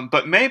about them,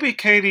 but maybe,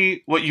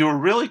 Katie, what you were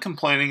really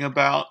complaining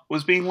about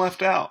was being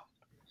left out.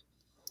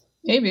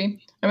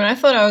 Maybe. I mean, I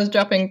thought I was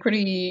dropping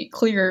pretty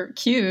clear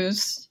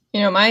cues.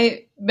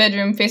 My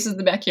bedroom faces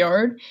the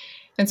backyard,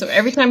 and so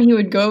every time he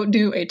would go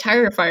do a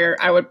tire fire,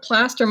 I would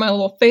plaster my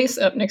little face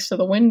up next to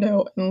the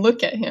window and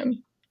look at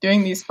him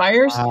doing these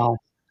fires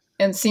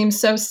and seem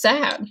so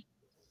sad.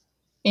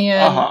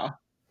 And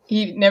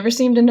he never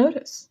seemed to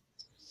notice.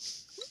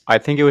 I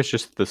think it was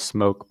just the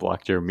smoke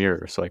blocked your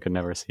mirror, so I could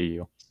never see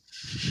you.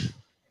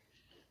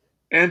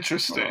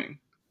 Interesting.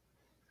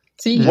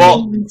 See, he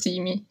didn't see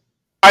me.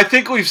 I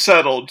think we've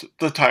settled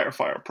the tire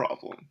fire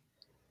problem.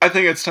 I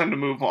think it's time to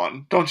move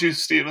on. Don't you,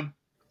 Steven?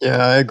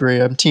 Yeah, I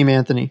agree. I'm Team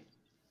Anthony.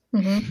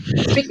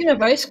 Mm-hmm. Speaking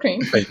of ice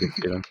cream, Thank you,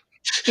 Steven.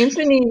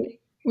 Anthony,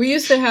 we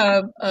used to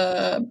have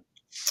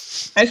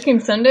ice cream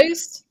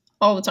sundaes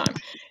all the time.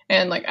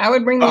 And I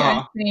would bring the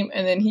ice cream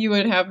and then he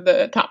would have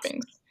the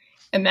toppings.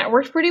 And that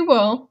worked pretty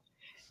well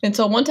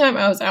until one time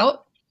I was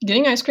out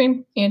getting ice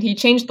cream and he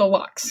changed the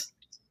locks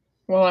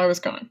while I was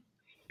gone.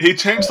 He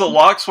changed the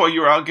locks while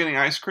you were out getting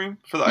ice cream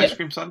for the ice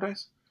cream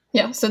sundaes?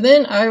 Yeah, so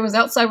then I was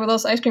outside with all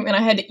this ice cream and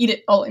I had to eat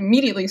it all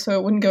immediately so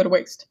it wouldn't go to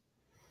waste.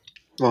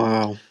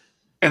 Wow.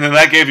 And then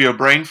that gave you a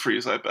brain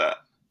freeze, I bet.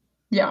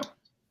 Yeah.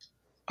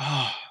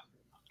 Oh,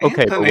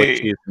 okay, but what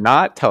she's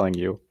not telling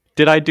you,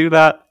 did I do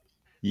that?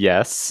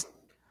 Yes.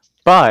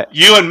 But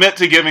you admit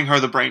to giving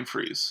her the brain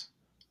freeze.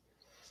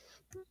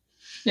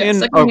 Yeah,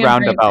 in a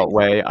roundabout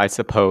way, I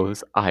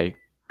suppose I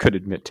could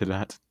admit to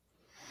that.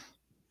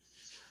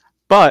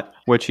 But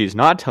what she's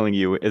not telling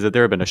you is that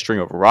there have been a string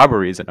of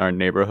robberies in our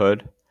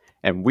neighborhood,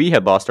 and we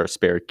had lost our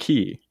spare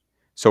key.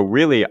 So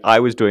really, I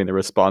was doing the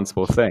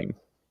responsible thing.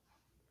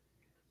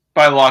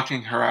 By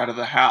locking her out of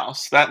the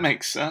house. That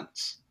makes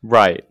sense.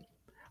 Right.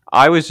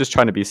 I was just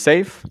trying to be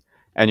safe,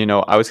 and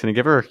I was going to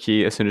give her a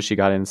key as soon as she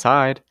got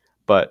inside,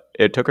 but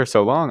it took her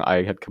so long,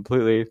 I had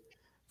completely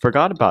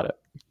forgot about it.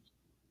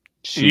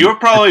 You were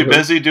probably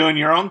busy doing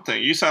your own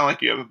thing. You sound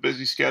like you have a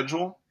busy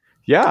schedule.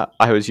 Yeah,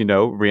 I was,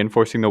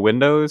 reinforcing the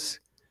windows,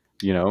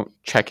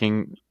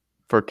 checking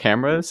for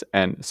cameras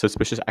and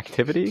suspicious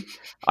activity.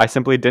 I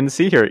simply didn't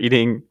see her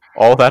eating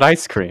all that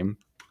ice cream.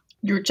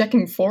 You were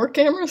checking for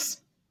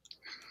cameras?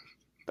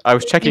 I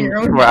was checking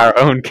for our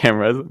own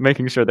cameras,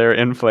 making sure they're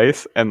in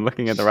place and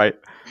looking at the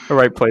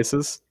right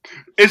places.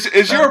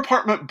 Is your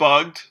apartment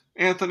bugged,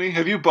 Anthony?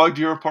 Have you bugged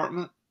your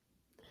apartment?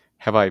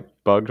 Have I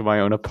bugged my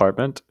own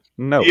apartment?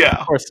 No, Yeah.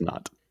 Of course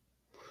not.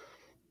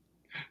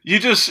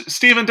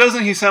 Steven,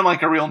 doesn't he sound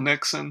like a real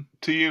Nixon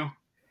to you?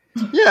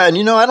 Yeah, and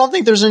I don't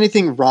think there's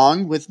anything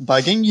wrong with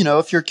bugging.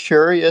 If you're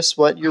curious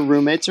what your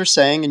roommates are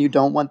saying and you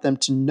don't want them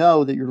to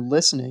know that you're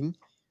listening,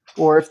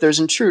 or if there's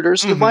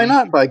intruders, then why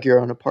not bug your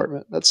own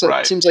apartment? That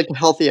seems like a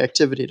healthy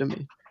activity to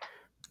me.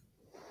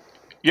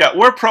 Yeah,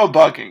 we're pro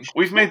bugging.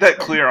 We've made that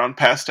clear on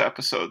past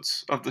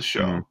episodes of the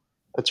show. Mm.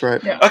 That's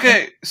right. Yeah.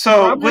 Okay,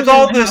 so with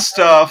all this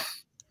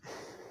stuff,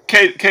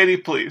 Katie,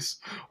 please.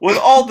 With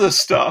all this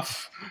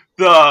stuff,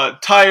 the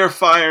tire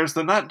fires,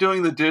 the not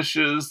doing the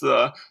dishes,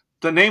 the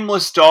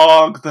nameless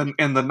dog,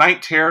 and the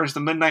night terrors, the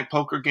midnight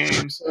poker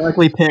games,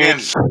 ugly pig, and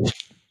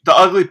the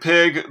ugly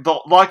pig, the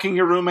locking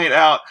your roommate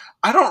out.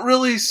 I don't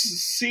really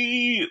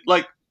see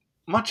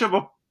much of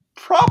a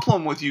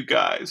problem with you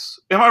guys.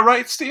 Am I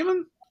right,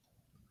 Steven?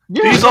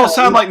 Yeah, these all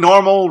sound like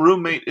normal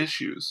roommate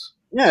issues.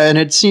 Yeah, and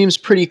it seems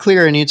pretty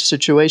clear in each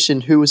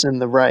situation who was in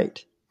the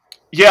right.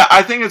 Yeah,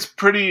 I think it's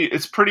pretty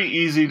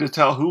easy to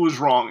tell who was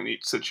wrong in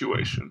each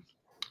situation.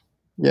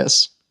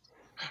 Yes.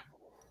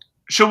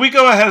 Should we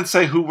go ahead and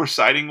say who we're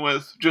siding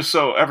with, just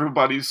so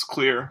everybody's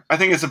clear? I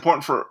think it's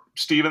important for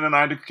Steven and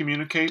I to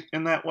communicate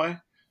in that way.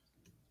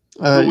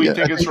 Who we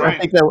think is right.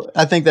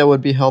 I think that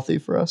would be healthy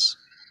for us.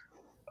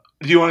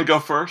 Do you want to go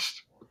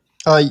first?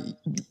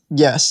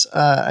 Yes.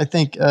 I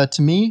think,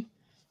 to me,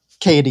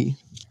 Katie.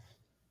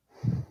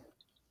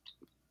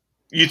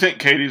 You think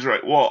Katie's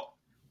right? Well,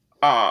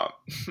 I'll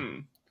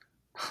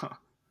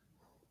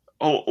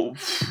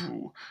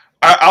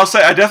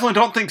say I definitely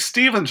don't think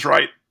Steven's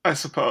right, I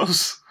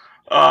suppose.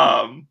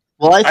 I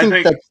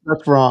think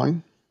that's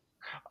wrong.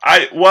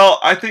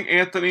 I think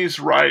Anthony's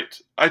right.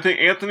 I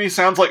think Anthony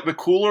sounds like the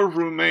cooler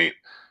roommate.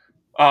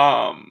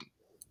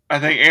 I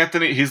think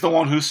Anthony, he's the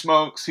one who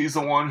smokes. He's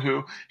the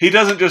one he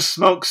doesn't just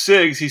smoke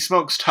cigs, he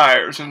smokes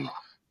tires. And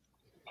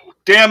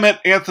damn it,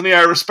 Anthony,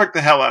 I respect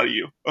the hell out of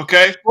you,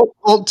 okay?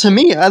 Well, to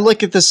me, I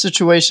look at this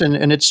situation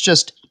and it's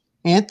just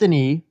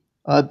Anthony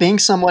being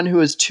someone who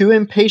is too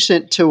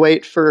impatient to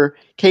wait for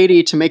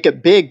Katie to make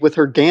it big with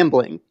her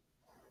gambling.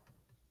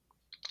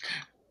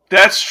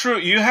 That's true.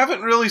 You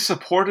haven't really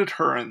supported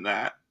her in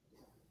that.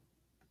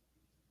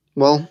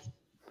 Well,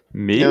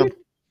 me?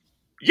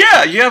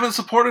 Yeah, you haven't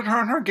supported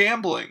her in her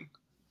gambling.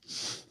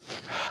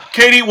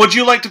 Katie, would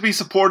you like to be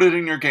supported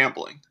in your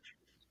gambling?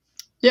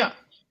 Yeah,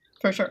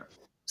 for sure.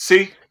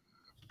 See?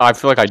 I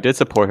feel like I did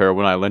support her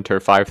when I lent her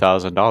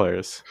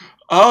 $5,000.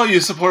 Oh, you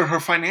supported her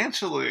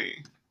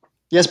financially.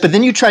 Yes, but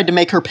then you tried to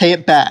make her pay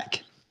it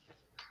back.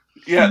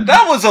 Yeah,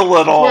 that was a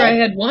little... Before I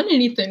had won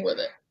anything with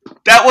it.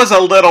 That was a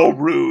little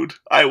rude,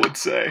 I would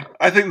say.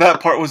 I think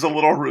that part was a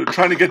little rude.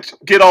 Trying to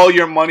get all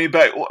your money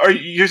back.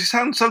 You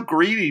sound so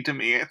greedy to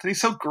me, Anthony.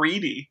 So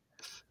greedy.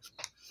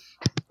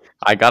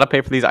 I gotta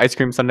pay for these ice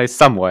cream sundaes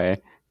some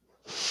way.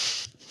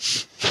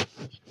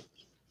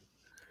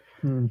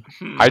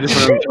 I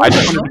just wanted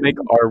to make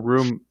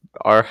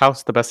our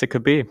house the best it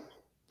could be,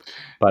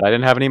 but I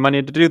didn't have any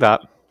money to do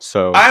that.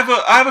 So I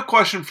have a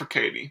question for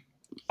Katie.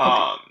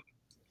 A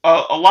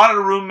lot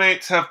of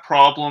roommates have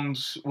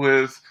problems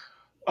with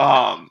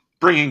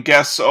bringing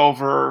guests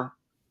over.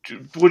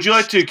 Would you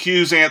like to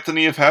accuse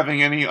Anthony of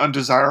having any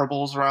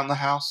undesirables around the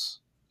house?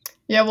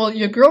 Yeah, well,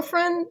 your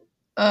girlfriend,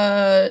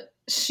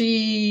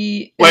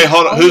 she... Wait,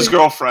 hold on. Whose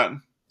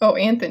girlfriend? Oh,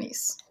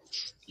 Anthony's.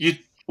 You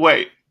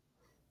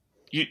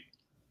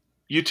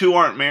two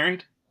aren't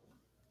married?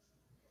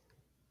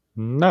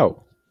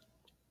 No.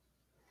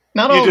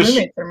 Not all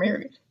roommates are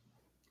married.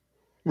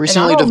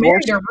 Recently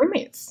divorced? Married are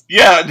roommates.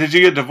 Yeah, did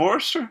you get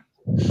divorced? Or?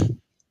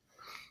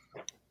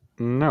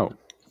 No.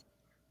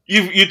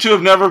 You two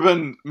have never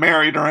been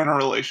married or in a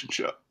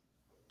relationship?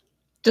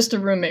 Just a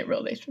roommate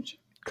relationship.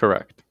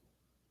 Correct.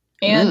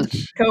 And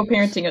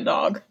co-parenting a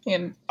dog.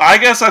 And I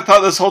guess I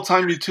thought this whole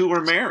time you two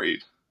were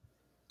married.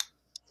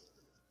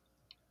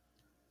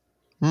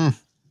 No?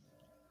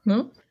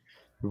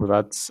 Well,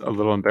 that's a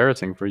little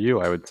embarrassing for you,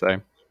 I would say.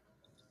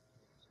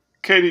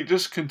 Katie,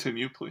 just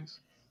continue, please.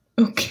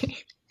 Okay.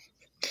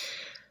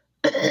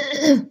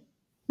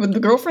 With the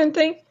girlfriend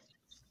thing?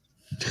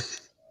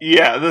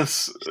 Yeah,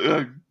 this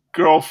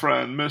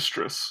girlfriend,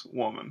 mistress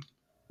woman.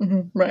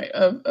 Mm-hmm, right,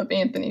 of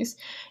Anthony's.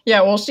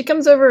 Yeah, well, she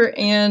comes over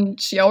and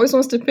she always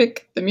wants to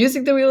pick the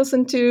music that we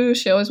listen to.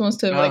 She always wants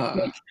to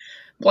make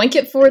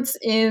blanket forts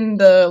in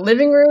the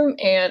living room.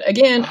 And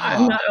again,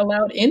 I'm not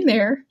allowed in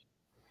there.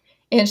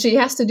 and she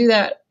has to do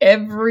that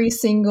every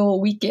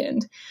single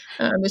weekend.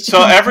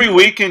 So every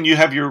weekend you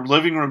have your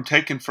living room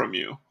taken from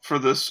you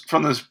from this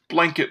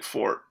blanket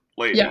fort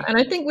lady. Yeah, and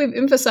I think we've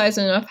emphasized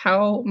enough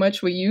how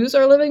much we use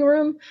our living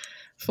room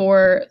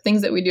for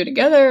things that we do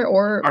together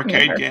or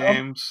arcade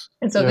games.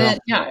 And so then,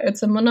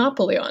 it's a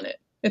monopoly on it.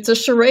 It's a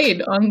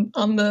charade on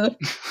the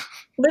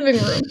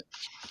living room.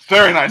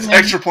 Very nice.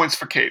 Extra points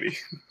for Katie.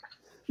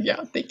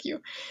 Yeah, thank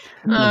you.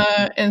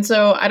 And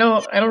so I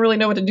don't really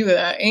know what to do with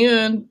that.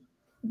 And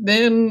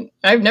then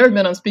I've never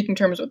been on speaking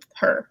terms with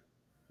her,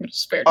 which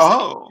is fair to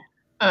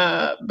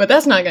say. But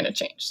that's not going to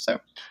change. So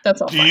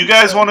that's all. Do you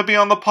guys want to be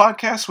on the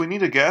podcast? We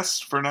need a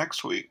guest for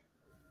next week.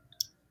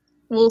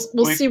 We'll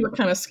see what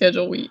kind of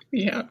schedule we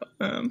have.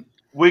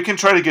 We can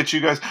try to get you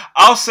guys.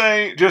 I'll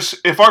say, just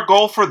if our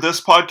goal for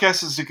this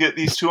podcast is to get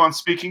these two on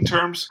speaking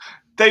terms,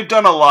 they've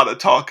done a lot of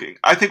talking.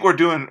 I think we're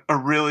doing a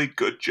really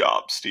good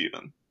job,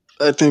 Stephen.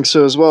 I think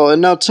so as well.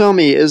 And now tell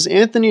me, is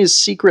Anthony's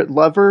secret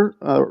lover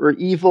or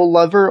evil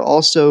lover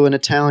also an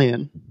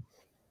Italian?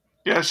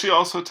 Yeah, is she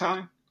also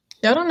Italian?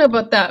 Yeah, I don't know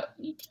about that.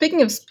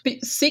 Speaking of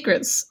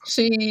secrets,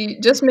 she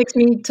just makes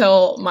me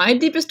tell my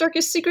deepest,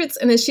 darkest secrets,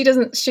 and then she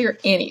doesn't share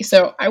any.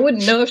 So I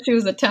wouldn't know if she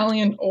was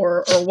Italian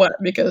or what,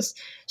 because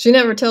she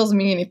never tells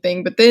me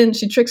anything. But then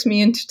she tricks me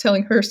into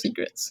telling her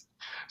secrets.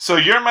 So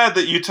you're mad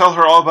that you tell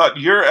her all about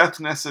your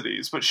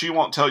ethnicities, but she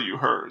won't tell you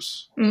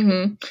hers.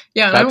 Mm-hmm.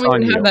 Yeah, and I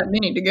don't even have that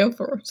many to go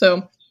for.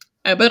 So,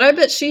 but I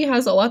bet she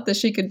has a lot that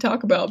she could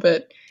talk about,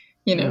 but,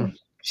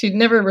 she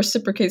never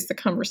reciprocates the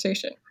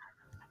conversation.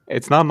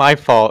 It's not my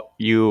fault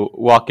you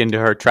walk into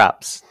her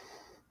traps.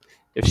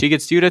 If she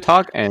gets you to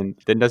talk and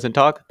then doesn't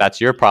talk, that's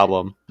your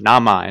problem,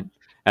 not mine.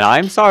 And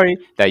I'm sorry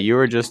that you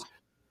were just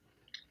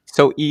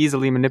so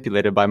easily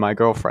manipulated by my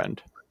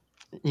girlfriend.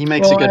 He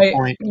makes a good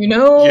point.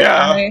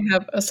 I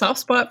have a soft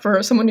spot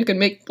for someone who can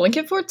make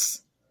blanket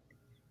forts.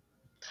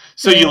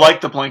 So you like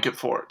the blanket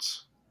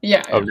forts?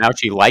 Yeah. Oh, now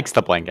she likes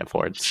the blanket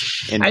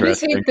forts. I just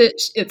hate that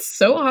it's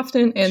so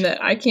often and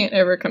that I can't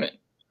ever come in.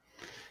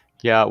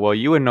 Yeah, well,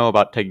 you would know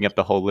about taking up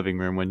the whole living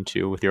room, wouldn't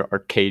you, with your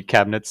arcade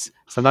cabinets?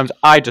 Sometimes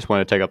I just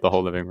want to take up the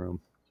whole living room.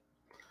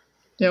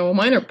 Yeah, well,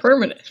 mine are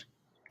permanent.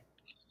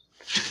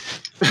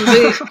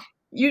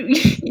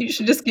 You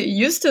should just get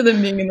used to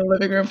them being in the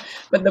living room.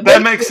 But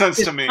that makes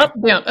sense to me.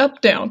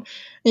 Up, down.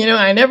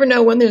 I never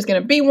know when there's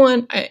going to be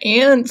one.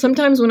 And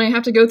sometimes when I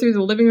have to go through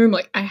the living room,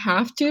 I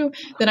have to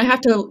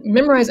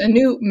memorize a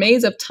new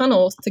maze of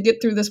tunnels to get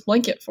through this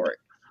blanket fort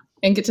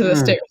and get to the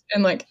stairs.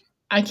 And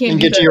I can't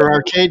get to your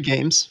arcade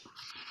games.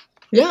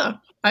 Yeah,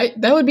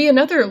 that would be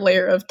another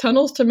layer of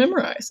tunnels to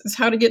memorize, is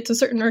how to get to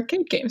certain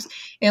arcade games.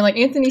 And like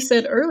Anthony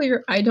said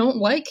earlier, I don't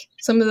like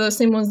some of the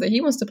same ones that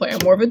he wants to play.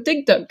 I'm more of a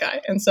Dig Dug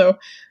guy. And so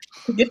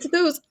to get to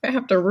those, I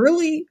have to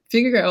really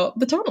figure out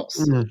the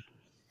tunnels. Mm-hmm.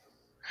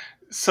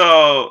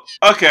 So,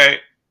 okay,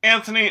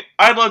 Anthony,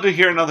 I'd love to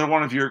hear another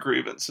one of your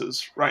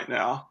grievances right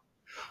now.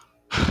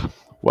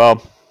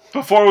 Well,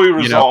 before we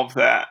resolve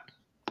that.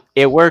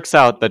 It works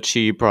out that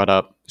she brought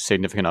up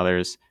significant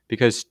others.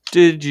 Because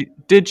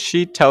did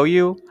she tell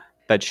you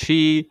that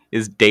she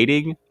is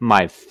dating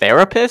my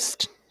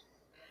therapist?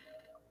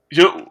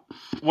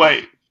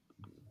 Wait.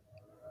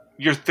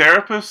 Your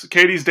therapist?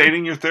 Katie's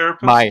dating your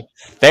therapist? My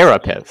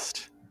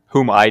therapist,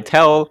 whom I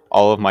tell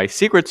all of my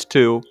secrets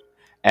to.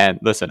 And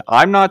listen,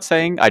 I'm not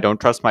saying I don't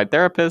trust my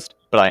therapist,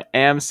 but I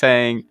am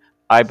saying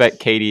I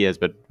bet Katie has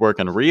been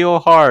working real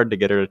hard to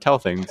get her to tell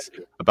things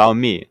about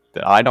me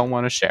that I don't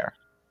want to share.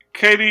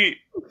 Katie,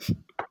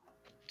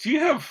 do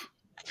you have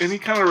any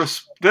kind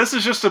of this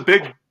is just a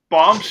big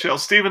bombshell.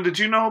 Stephen, did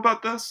you know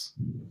about this?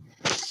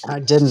 I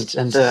didn't,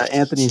 and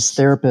Anthony's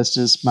therapist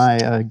is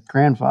my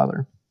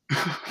grandfather.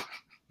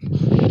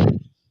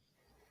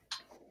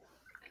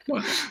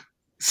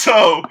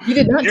 So you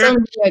did not tell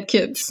me you had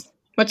kids,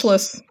 much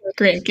less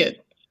grandkid.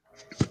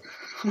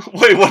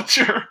 Wait, what's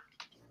your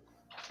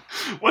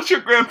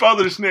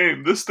grandfather's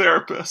name? This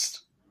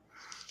therapist?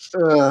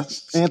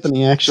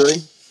 Anthony,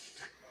 actually.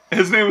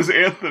 His name is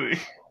Anthony.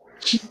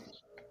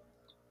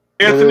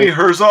 Anthony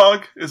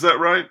Herzog, is that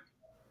right?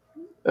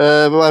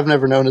 Well, I've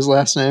never known his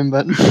last name,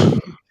 but...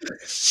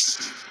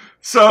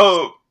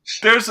 So,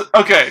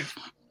 okay,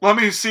 let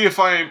me see if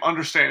I am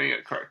understanding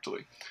it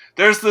correctly.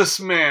 There's this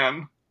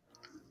man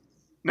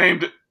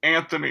named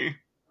Anthony.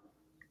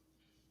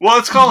 Well,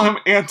 let's call him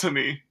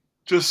Anthony,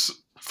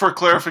 just for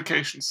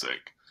clarification's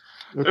sake.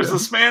 Okay. There's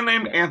this man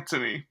named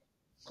Anthony.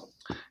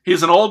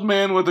 He's an old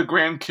man with a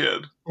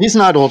grandkid. He's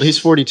not old, he's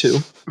 42.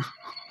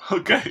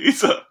 Okay,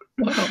 he's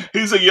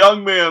a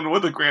young man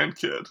with a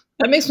grandkid.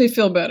 That makes me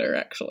feel better,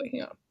 actually,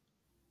 yeah.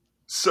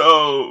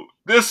 So,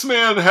 this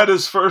man had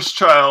his first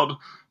child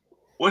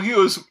when he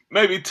was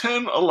maybe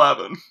 10,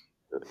 11.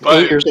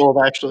 8 years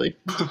old, actually.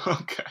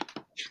 Okay.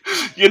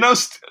 You know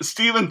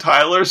Steven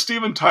Tyler?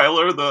 Steven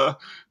Tyler, the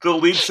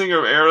lead singer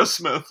of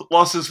Aerosmith,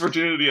 lost his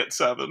virginity at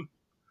 7.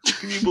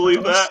 Can you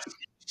believe that?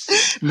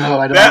 No,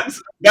 I don't.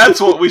 That's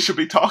what we should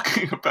be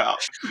talking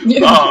about.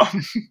 Yeah.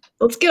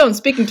 Let's get on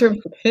speaking terms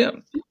with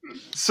him.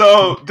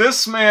 So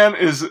this man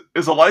is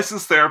a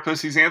licensed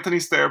therapist. He's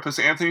Anthony's therapist.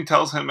 Anthony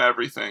tells him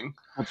everything.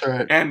 That's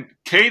right. And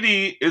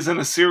Katie is in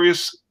a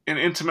serious and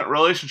intimate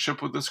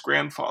relationship with this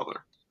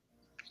grandfather.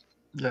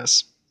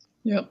 Yes.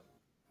 Yep.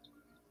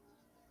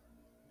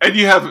 And do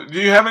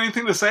you have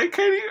anything to say,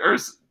 Katie?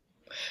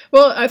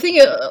 Well, I think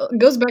it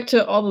goes back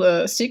to all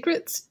the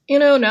secrets.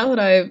 Now that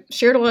I've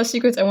shared a lot of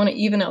secrets, I want to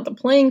even out the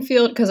playing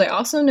field, because I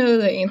also know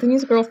that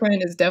Anthony's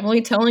girlfriend is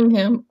definitely telling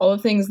him all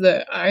the things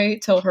that I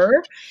tell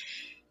her,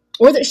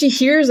 or that she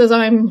hears as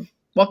I'm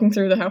walking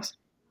through the house.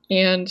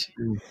 And,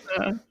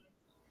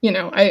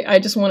 I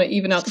just want to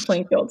even out the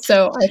playing field.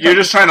 So you're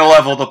just trying to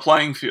level the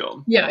playing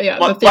field. Yeah.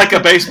 Like a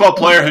baseball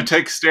player who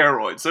takes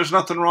steroids. There's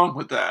nothing wrong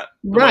with that.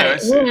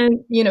 Right.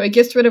 And, it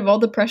gets rid of all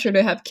the pressure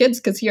to have kids,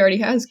 because he already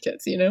has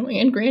kids,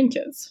 and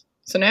grandkids.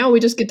 So now we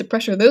just get to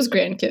pressure those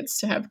grandkids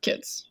to have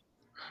kids.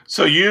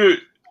 So you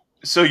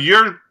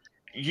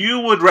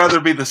would rather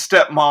be the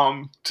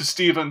stepmom to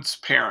Steven's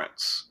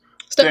parents.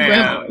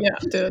 Step-grandma,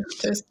 to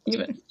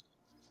Steven.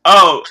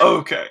 Oh,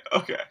 okay.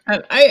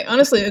 I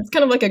honestly, it's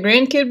kind of like a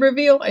grandkid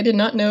reveal. I did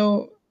not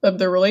know of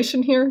the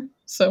relation here,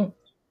 so.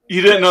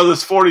 You didn't know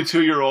this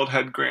 42-year-old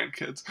had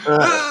grandkids.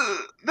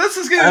 This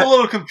is getting a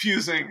little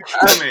confusing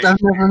to me.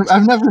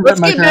 I've never met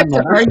my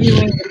grandmother.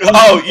 Arguing.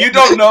 Oh, you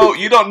don't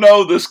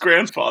know this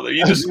grandfather.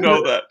 You just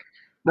know that.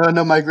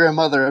 No, my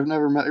grandmother. I've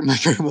never met my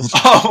grandmother.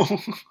 Oh.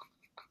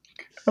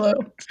 Hello.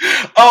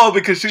 Oh,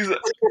 because she's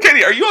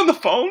Katie, are you on the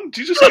phone?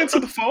 Did you just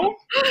answer the phone?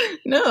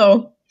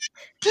 No.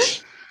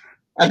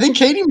 I think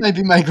Katie might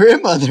be my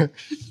grandmother.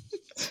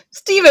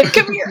 Steven,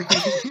 come here.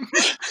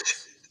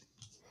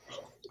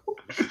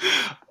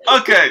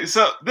 Okay,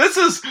 so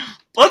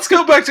let's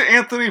go back to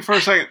Anthony for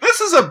a second. This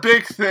is a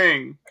big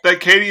thing that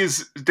Katie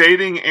is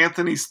dating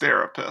Anthony's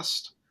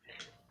therapist.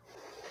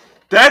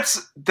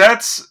 That's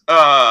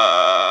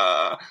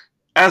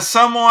as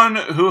someone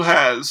who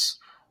has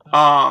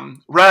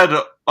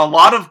read a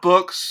lot of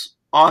books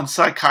on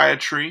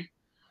psychiatry.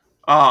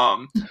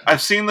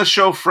 I've seen the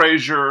show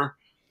Frasier.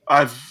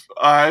 I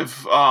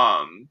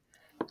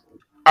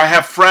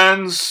have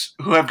friends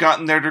who have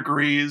gotten their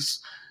degrees.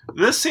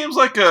 This seems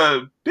like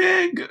a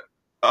big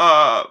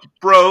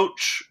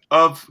broach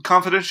of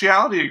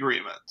confidentiality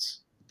agreements.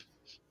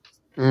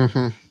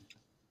 Mm-hmm.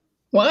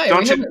 Why?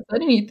 We haven't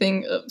said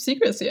anything of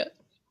secrets yet.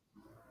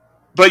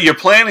 But you're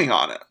planning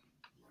on it.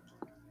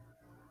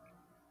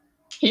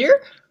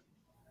 Here?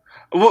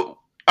 Well,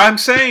 I'm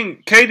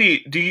saying,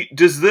 Katie,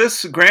 does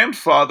this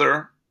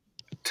grandfather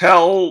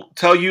tell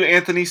you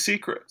Anthony's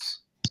secrets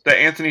that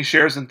Anthony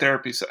shares in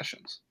therapy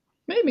sessions?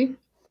 Maybe.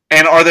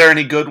 And are there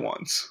any good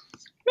ones?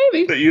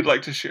 Maybe. That you'd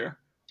like to share?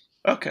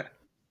 Okay.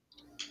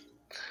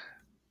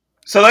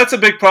 So that's a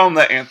big problem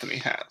that Anthony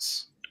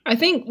has. I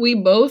think we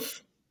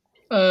both,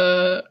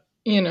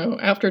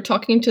 after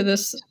talking to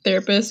this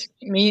therapist,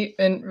 me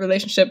in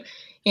relationship,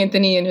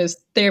 Anthony in his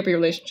therapy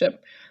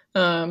relationship,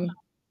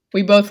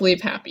 we both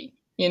leave happy,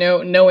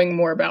 knowing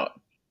more about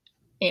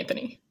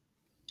Anthony.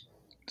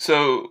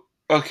 So,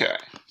 okay.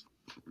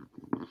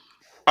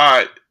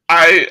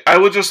 I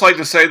would just like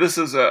to say this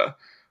is a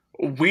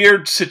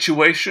weird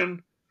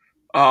situation,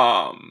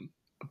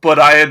 but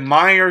I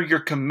admire your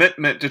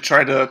commitment to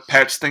try to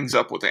patch things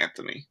up with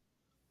Anthony.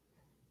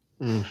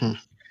 Mm-hmm.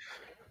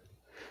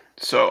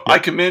 So I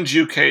commend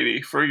you,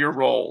 Katie, for your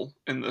role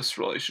in this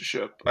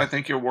relationship. I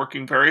think you're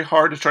working very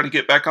hard to try to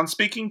get back on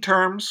speaking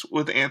terms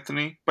with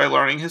Anthony by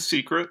learning his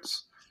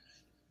secrets,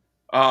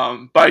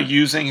 by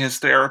using his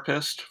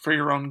therapist for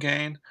your own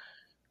gain.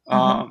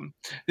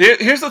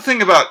 Here's the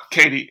thing about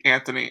Katie,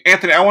 Anthony.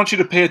 Anthony, I want you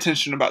to pay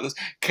attention about this.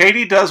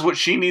 Katie does what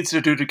she needs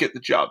to do to get the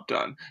job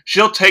done.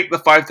 She'll take the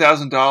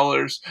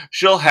 $5,000.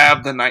 She'll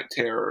have the night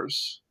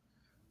terrors.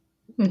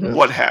 Mm-hmm.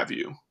 What have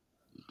you.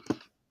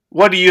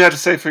 What do you have to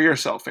say for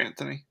yourself,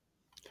 Anthony?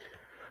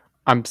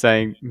 I'm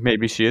saying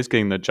maybe she is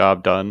getting the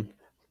job done,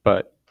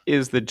 but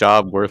is the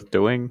job worth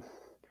doing?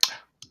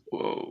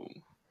 Whoa.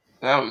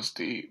 That was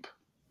deep.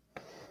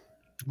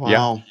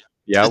 Wow.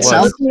 Yeah, it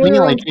sounds to me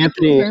like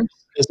Anthony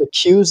is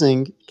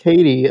accusing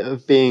Katie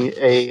of being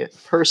a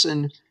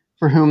person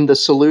for whom the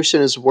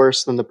solution is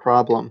worse than the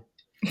problem.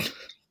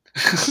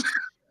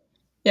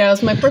 Yeah,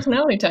 it's my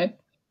personality type.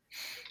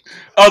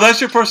 Oh, that's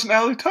your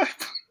personality type?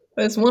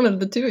 It's one of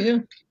the two, yeah.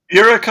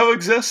 You're a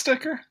coexist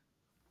sticker?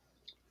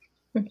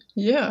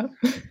 Yeah.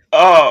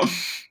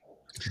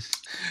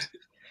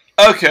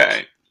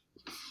 Okay.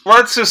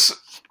 Let's just...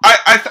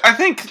 I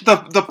think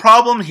the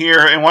problem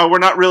here, and why we're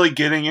not really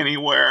getting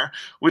anywhere,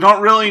 we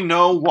don't really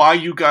know why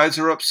you guys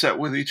are upset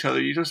with each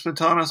other. You've just been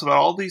telling us about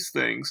all these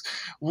things.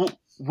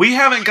 We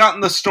haven't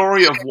gotten the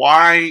story of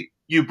why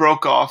you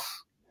broke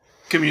off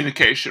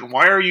communication.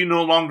 Why are you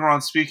no longer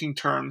on speaking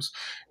terms?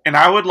 And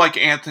I would like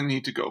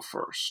Anthony to go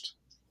first.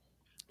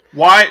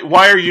 Why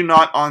are you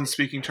not on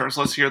speaking terms?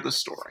 Let's hear the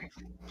story.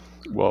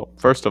 Well,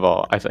 first of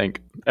all, I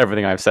think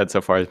everything I've said so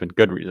far has been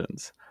good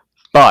reasons.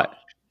 But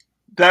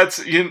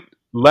that's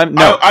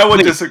I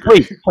would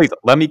disagree. Please,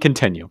 let me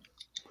continue.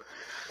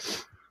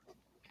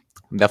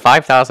 The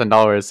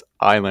 $5,000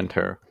 I lent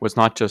her was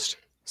not just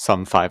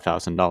some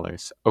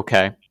 $5,000.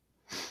 Okay?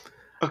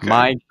 Okay.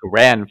 My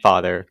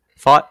grandfather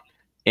fought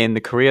in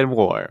the Korean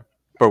War.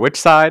 For which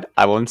side,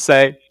 I won't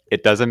say.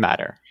 It doesn't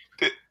matter.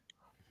 It-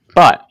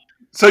 But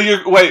So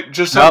you're wait,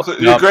 just so I'm nope, clear,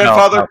 your nope, nope,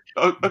 grandfather.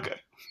 nope. Oh, okay.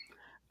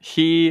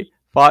 He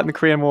fought in the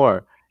Korean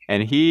War,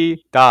 and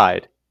he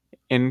died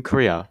in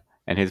Korea,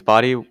 and his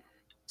body was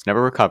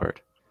never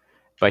recovered.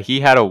 But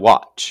he had a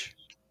watch,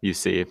 you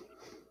see,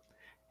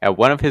 and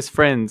one of his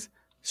friends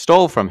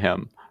stole from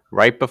him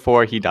right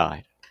before he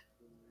died.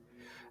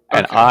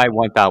 And Okay. I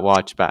want that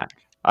watch back.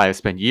 I have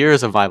spent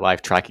years of my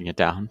life tracking it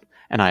down,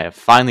 and I have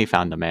finally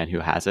found the man who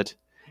has it.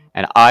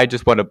 And I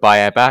just want to buy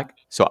it back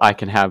so I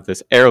can have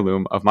this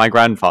heirloom of my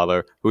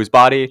grandfather, whose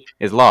body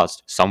is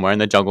lost somewhere in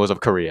the jungles of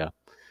Korea.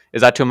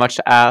 Is that too much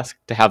to ask,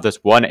 to have this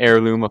one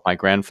heirloom of my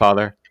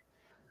grandfather?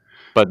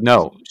 But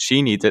no,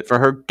 she needs it for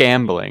her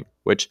gambling,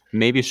 which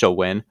maybe she'll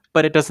win,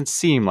 but it doesn't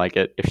seem like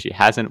it if she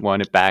hasn't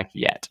won it back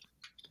yet.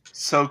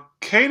 So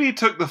Katie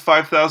took the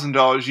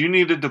 $5,000. You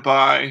needed to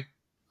buy.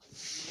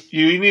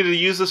 You needed to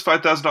use this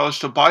 $5,000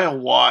 to buy a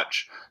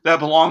watch that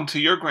belonged to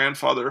your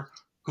grandfather,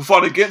 who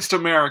fought against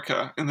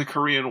America in the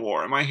Korean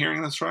War. Am I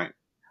hearing this right?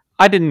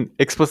 I didn't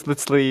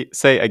explicitly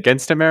say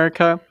against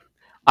America.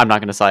 I'm not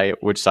going to say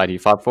which side he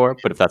fought for,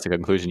 but if that's a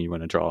conclusion you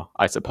want to draw,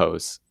 I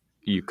suppose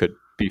you could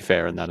be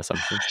fair in that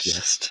assumption. Yes.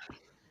 Just,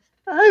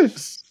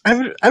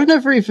 I've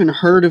never even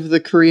heard of the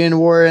Korean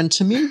War, and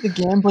to me, the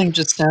gambling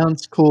just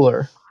sounds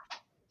cooler.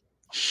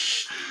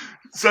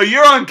 So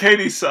you're on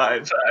Katie's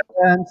side.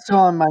 Yeah, I'm still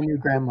on my new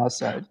grandma's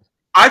side.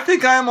 I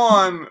think I'm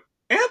on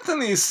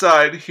Anthony's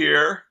side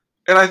here,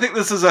 and I think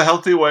this is a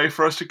healthy way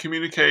for us to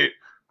communicate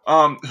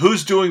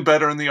who's doing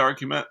better in the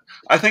argument.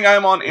 I think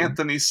I'm on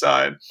Anthony's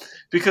side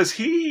because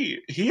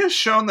he has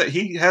shown that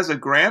he has a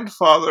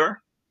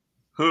grandfather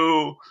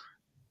who,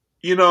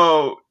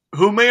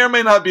 who may or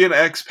may not be an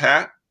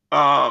expat,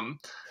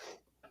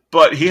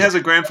 but he has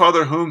a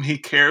grandfather whom he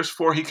cares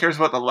for. He cares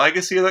about the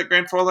legacy of that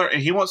grandfather,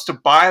 and he wants to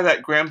buy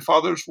that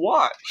grandfather's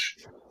watch.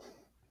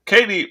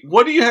 Katie,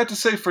 what do you have to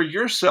say for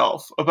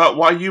yourself about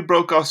why you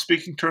broke off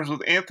speaking terms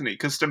with Anthony?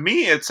 Because to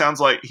me, it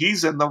sounds like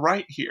he's in the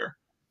right here.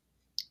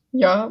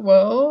 Yeah,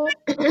 well,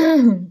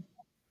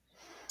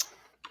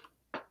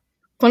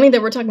 funny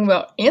that we're talking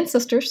about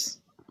ancestors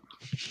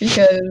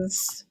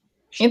because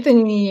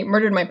Anthony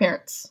murdered my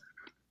parents.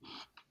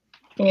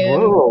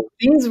 And Whoa.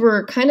 things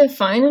were kind of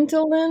fine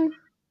until then.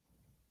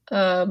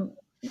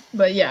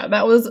 But yeah,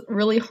 that was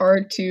really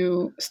hard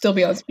to still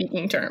be on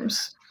speaking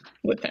terms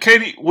with him.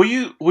 Katie, will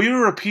you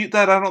repeat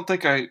that? I don't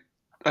think I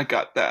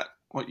got that,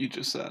 what you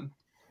just said.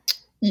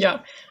 Yeah.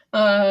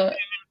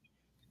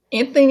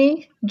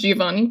 Anthony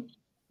Giovanni,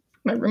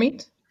 my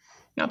roommate,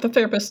 not the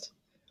therapist,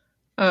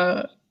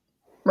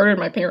 murdered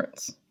my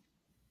parents.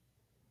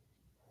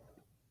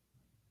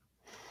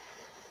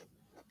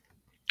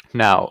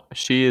 Now,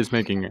 she is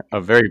making a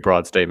very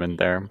broad statement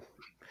there.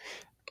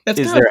 That's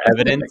Is kind of there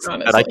specific, evidence that I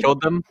honestly.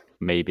 killed them?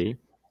 Maybe.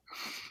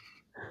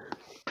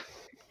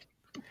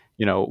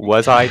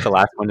 Was I the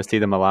last one to see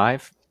them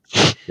alive?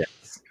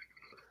 Yes.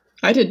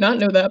 I did not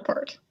know that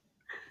part.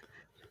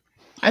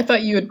 I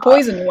thought you had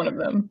poisoned one of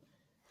them.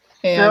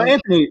 Now, And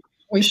Anthony,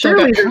 we still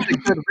surely got there's a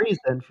good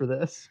reason for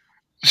this.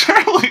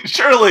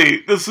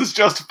 Surely this is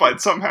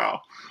justified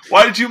somehow.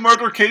 Why did you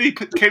murder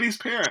Katie's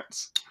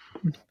parents?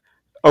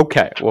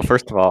 Okay, well,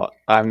 first of all,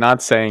 I'm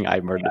not saying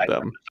I murdered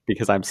them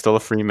because I'm still a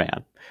free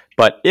man.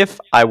 But if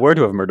I were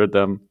to have murdered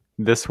them,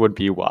 this would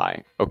be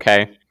why,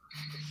 okay?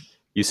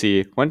 You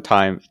see, one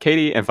time,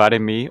 Katie invited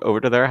me over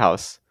to their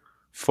house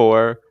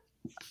for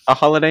a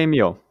holiday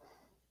meal.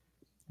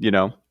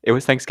 It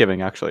was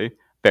Thanksgiving, actually.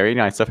 Very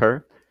nice of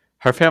her.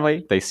 Her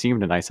family, they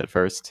seemed nice at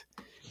first.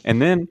 And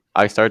then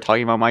I started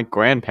talking about my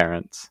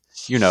grandparents.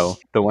 The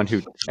one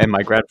and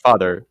my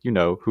grandfather,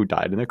 who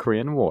died in the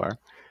Korean War.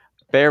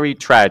 Very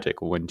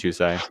tragic, wouldn't you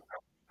say?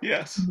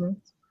 Yes. Mhm.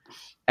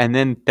 And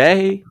then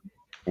they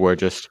were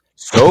just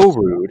so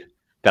rude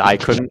that I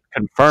couldn't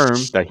confirm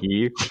that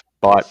he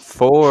fought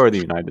for the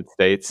United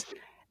States.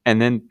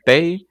 And then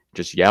they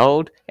just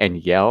yelled, and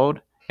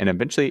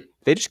eventually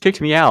they just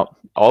kicked me out,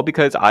 all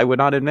because I would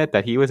not admit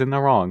that he was in the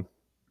wrong,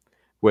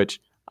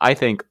 which I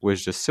think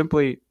was just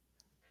simply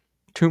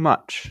too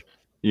much.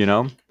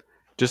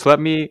 Just let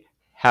me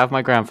have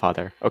my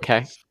grandfather,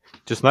 okay?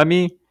 Just let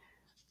me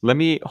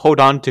hold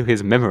on to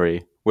his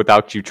memory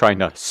without you trying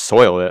to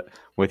soil it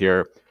with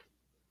your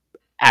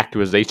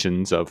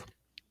accusations of,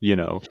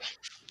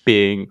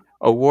 being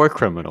a war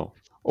criminal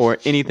or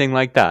anything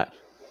like that.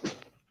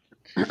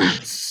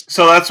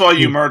 So that's why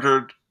you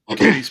murdered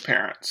Katie's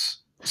parents.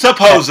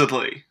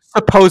 Supposedly.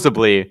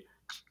 Supposedly,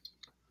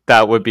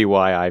 that would be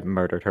why I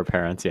murdered her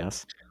parents,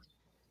 yes.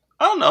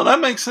 I don't know. That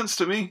makes sense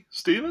to me,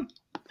 Steven.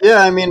 Yeah,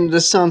 I mean,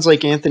 this sounds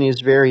like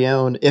Anthony's very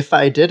own "If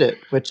I Did It,"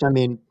 which, I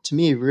mean, to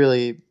me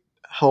really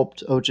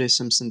helped O.J.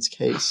 Simpson's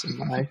case in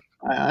my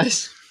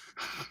eyes.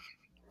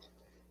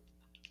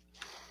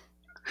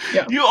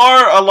 Yeah. You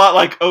are a lot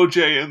like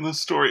OJ in this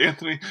story,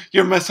 Anthony.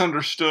 You're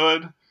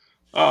misunderstood.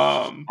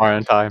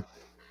 Aren't I?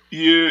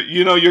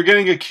 You're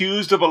getting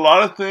accused of a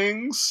lot of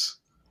things,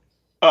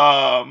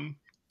 And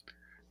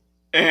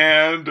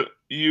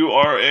you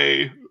are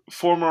a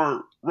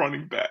former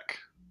running back.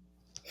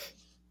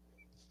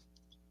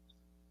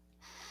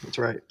 That's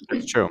right.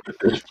 It's true.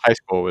 High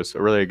school was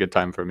a really good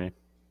time for me.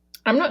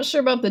 I'm not sure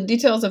about the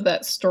details of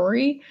that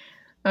story.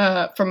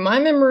 From my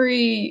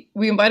memory,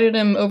 we invited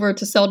him over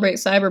to celebrate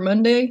Cyber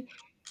Monday,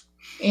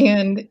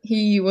 and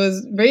he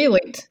was very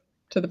late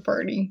to the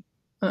party.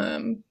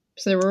 So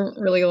there weren't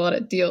really a lot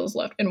of deals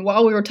left. And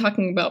while we were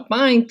talking about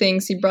buying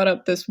things, he brought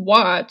up this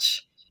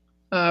watch,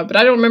 but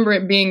I don't remember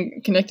it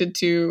being connected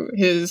to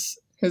his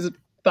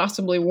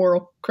possibly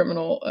war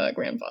criminal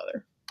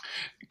grandfather.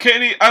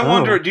 Katie, I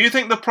wonder, do you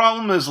think the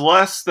problem is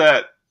less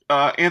that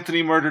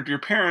Anthony murdered your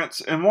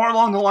parents and more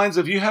along the lines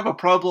of you have a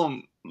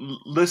problem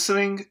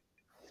listening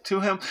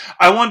to him?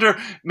 I wonder,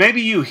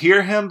 maybe you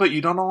hear him, but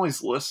you don't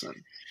always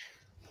listen.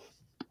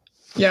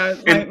 Yeah.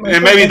 And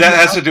maybe that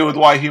has to do with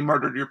why he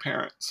murdered your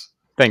parents.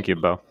 Thank you,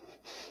 Bo.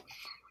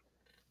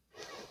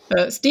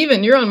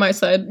 Steven, you're on my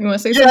side. You want to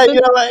say something?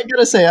 Yeah, I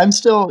gotta say, I'm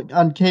still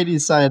on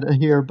Katie's side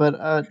here, but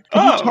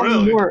could you tell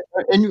me more,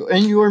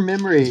 in your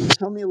memory,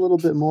 tell me a little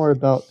bit more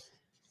about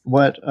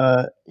what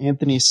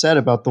Anthony said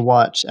about the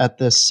watch at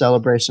this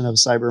celebration of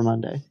Cyber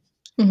Monday.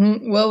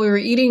 Mm-hmm. Well, we were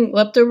eating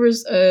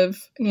leftovers of,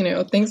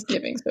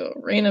 Thanksgiving, so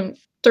random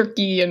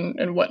turkey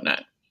and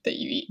whatnot that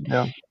you eat.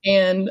 Yeah.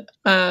 And,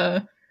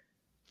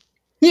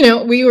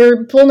 we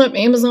were pulling up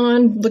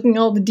Amazon, looking at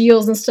all the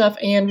deals and stuff,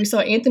 and we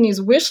saw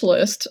Anthony's wish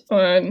list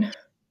on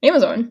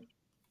Amazon.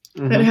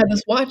 Mm-hmm. And it had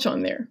this watch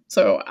on there.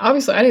 So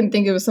obviously I didn't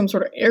think it was some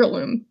sort of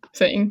heirloom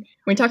thing.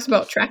 When he talks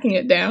about tracking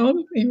it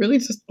down, he really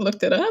just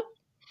looked it up.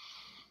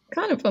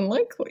 Kind of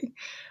unlikely.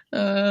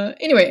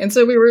 Anyway, and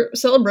so we were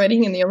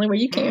celebrating in the only way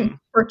you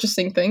can,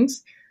 purchasing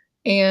things.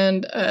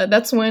 And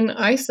that's when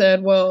I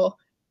said, well,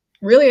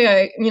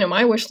 really,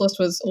 my wish list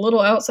was a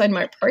little outside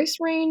my price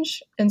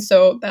range. And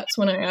so that's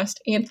when I asked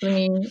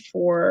Anthony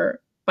for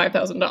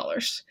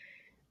 $5,000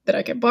 that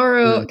I could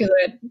borrow because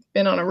I had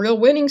been on a real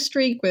winning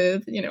streak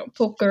with,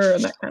 poker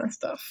and that kind of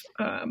stuff.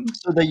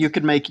 So that you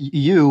could make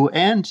you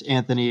and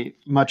Anthony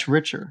much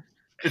richer.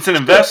 It's an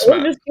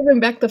investment. Or just give him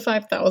back the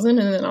 $5,000 and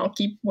then I'll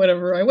keep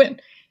whatever I win.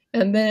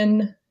 And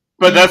then,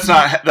 but that's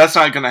not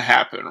going to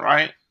happen,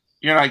 right?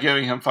 You're not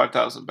giving him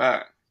 $5,000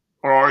 back,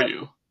 or are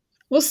you?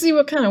 We'll see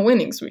what kind of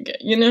winnings we get.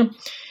 It's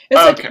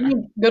like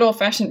good old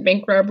fashioned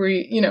bank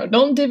robbery.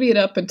 Don't divvy it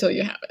up until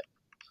you have it.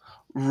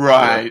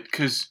 Right?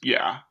 Because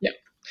yeah,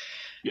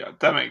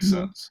 that makes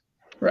sense.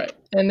 Right,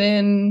 and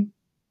then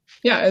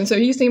and so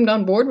he seemed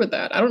on board with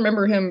that. I don't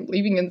remember him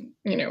leaving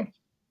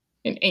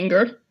in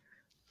anger.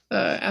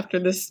 After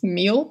this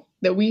meal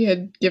that we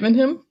had given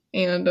him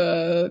and,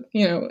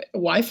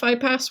 Wi-Fi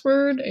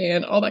password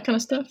and all that kind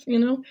of stuff,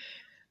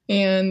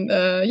 and,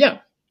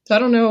 so I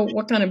don't know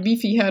what kind of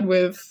beef he had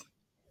with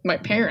my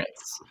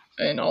parents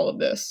in all of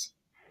this.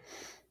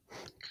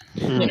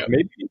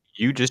 Maybe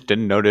you just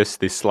didn't notice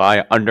the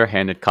sly,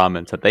 underhanded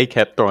comments that they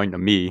kept throwing to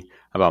me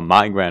about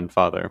my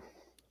grandfather,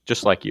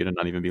 just like you to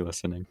not even be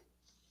listening.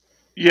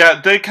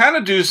 Yeah, they kind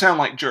of do sound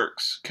like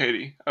jerks,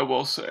 Katie, I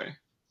will say.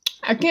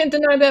 I can't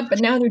deny that, but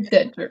now they're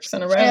dead jerks.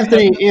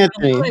 Anthony.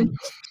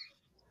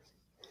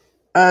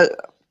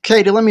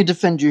 Katie, let me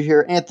defend you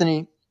here.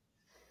 Anthony,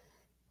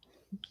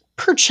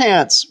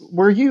 perchance,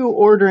 were you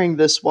ordering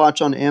this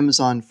watch on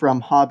Amazon from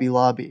Hobby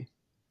Lobby?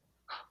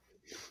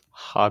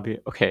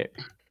 Okay.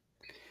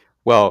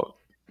 Well,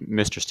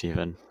 Mr.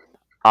 Steven,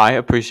 I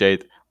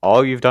appreciate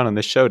all you've done on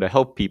this show to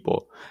help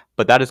people,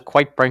 but that is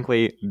quite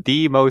frankly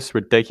the most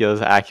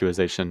ridiculous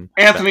accusation.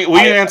 Anthony,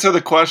 will you answer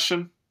the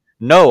question?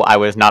 No, I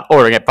was not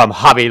ordering it from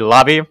Hobby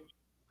Lobby.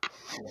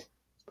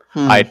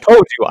 I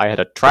told you I had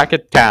to track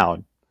it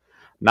down,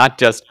 not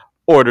just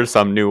order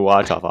some new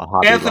watch off a Hobby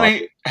Lobby.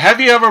 Anthony,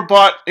 have you ever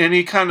bought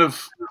any kind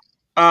of,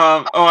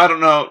 I don't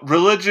know,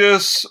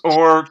 religious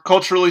or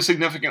culturally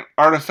significant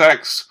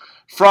artifacts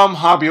from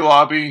Hobby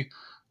Lobby,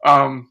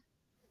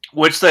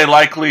 which they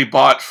likely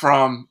bought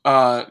from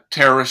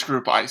terrorist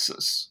group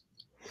ISIS?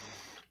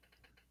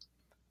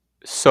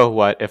 So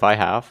what if I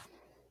have?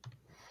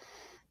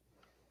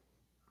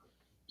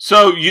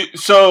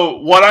 So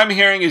what I'm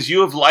hearing is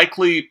you have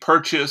likely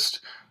purchased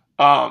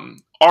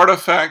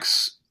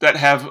artifacts that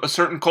have a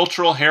certain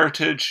cultural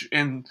heritage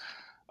in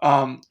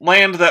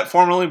land that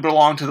formerly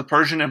belonged to the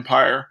Persian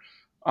Empire.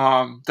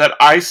 That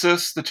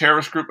ISIS, the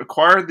terrorist group,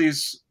 acquired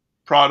these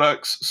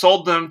products,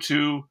 sold them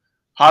to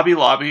Hobby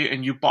Lobby,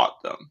 and you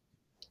bought them.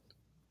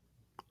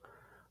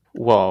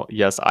 Well,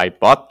 yes, I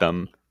bought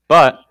them,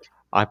 but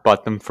I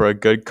bought them for a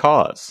good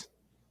cause.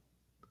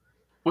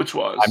 Which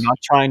was? I'm not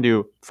trying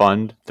to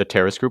fund the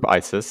terrorist group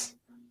ISIS.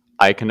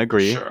 I can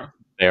agree. Sure.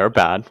 They are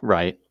bad,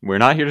 right? We're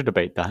not here to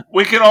debate that.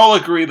 We can all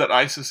agree that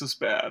ISIS is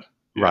bad.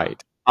 Yeah.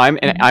 Right. I'm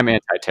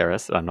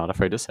anti-terrorist. I'm not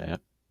afraid to say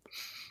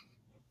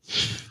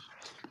it.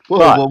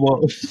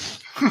 Whoa.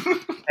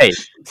 Hey,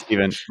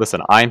 Steven,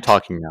 listen, I'm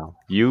talking now.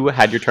 You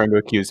had your turn to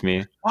accuse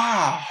me.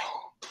 Wow.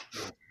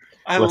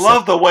 I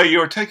love the way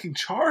you're taking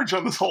charge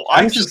on this whole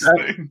ISIS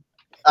thing.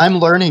 I'm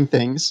learning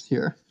things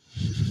here.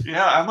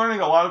 Yeah, I'm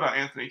learning a lot about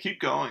Anthony. Keep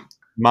going.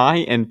 My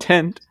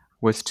intent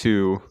was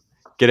to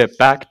get it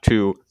back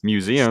to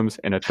museums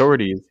and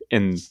authorities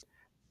in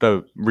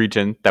the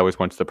region that was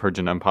once the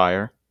Persian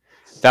Empire.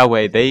 That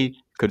way they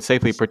could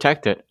safely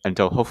protect it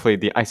until hopefully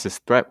the ISIS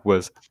threat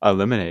was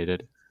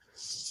eliminated.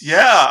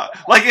 Yeah,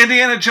 like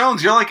Indiana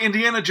Jones. You're like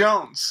Indiana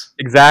Jones.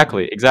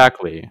 Exactly.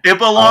 It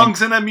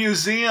belongs in a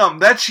museum.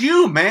 That's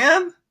you,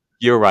 man.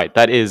 You're right.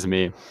 That is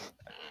me.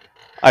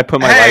 I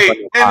put my life on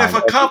the and line if a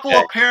every couple day.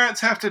 of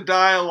parents have to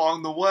die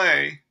along the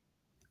way,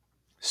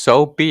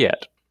 So be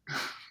it.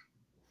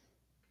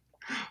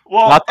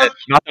 well, Not that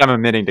I'm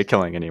admitting to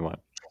killing anyone.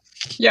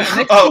 Yeah,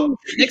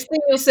 next thing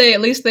you'll say,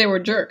 at least they were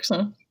jerks,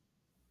 huh?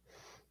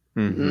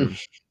 Mm-hmm.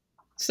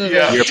 So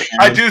yeah,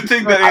 I do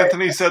think that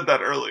Anthony said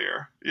that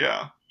earlier.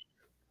 Yeah.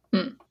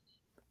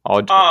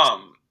 All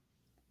jokes.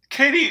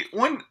 Katie,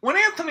 when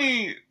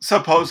Anthony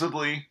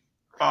supposedly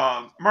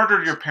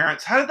murdered your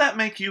parents, how did that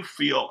make you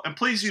feel? And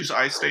please use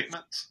I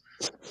statements.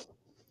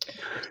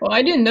 Well,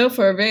 I didn't know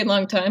for a very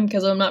long time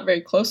because I'm not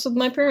very close with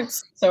my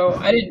parents, so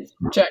I didn't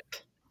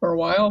check for a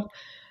while.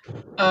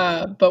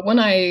 But when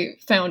I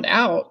found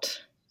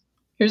out,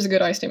 here's a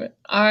good I statement.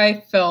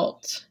 I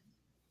felt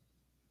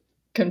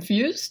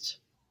confused,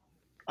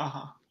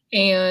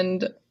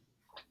 and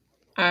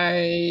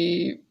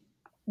I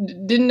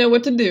didn't know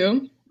what to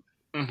do.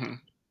 Mm-hmm.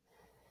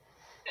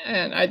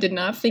 And I did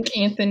not think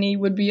Anthony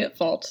would be at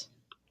fault,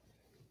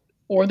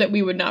 or that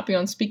we would not be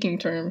on speaking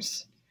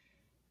terms.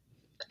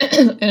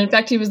 And in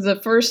fact, he was the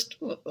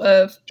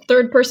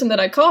third person that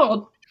I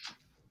called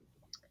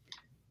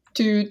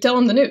to tell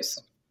him the news.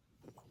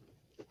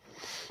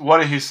 What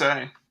did he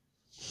say?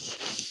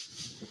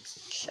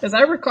 As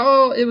I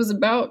recall, it was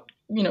about,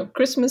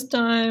 Christmas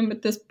time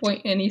at this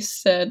point, and he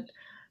said,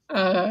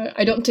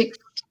 I don't take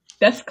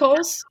death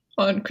calls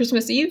on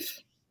Christmas Eve.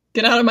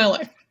 Get out of my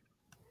life.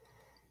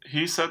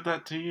 He said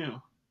that to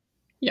you?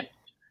 Yeah.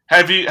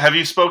 Have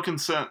you spoken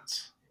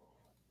since?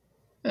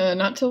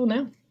 Not till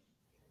now.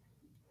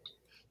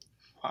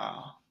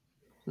 Wow.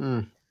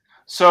 Mm.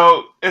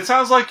 So it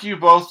sounds like you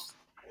both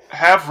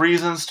have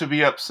reasons to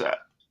be upset.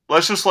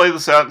 Let's just lay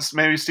this out, and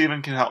maybe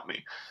Stephen can help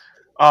me.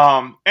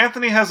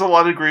 Anthony has a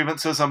lot of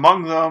grievances,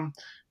 among them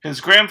his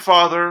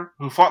grandfather,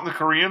 who fought in the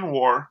Korean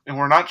War, and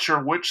we're not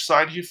sure which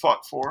side he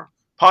fought for,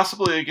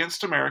 possibly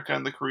against America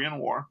in the Korean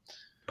War.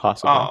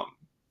 Possibly.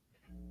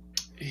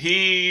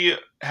 He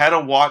had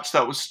a watch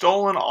that was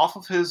stolen off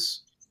of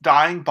his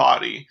dying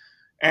body.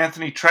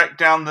 Anthony tracked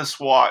down this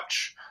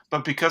watch,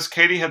 but because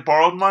Katie had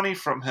borrowed money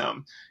from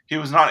him, he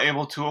was not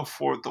able to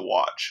afford the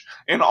watch.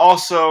 And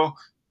also,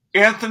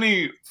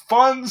 Anthony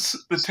funds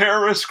the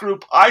terrorist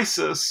group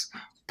ISIS,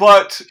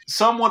 but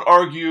some would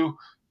argue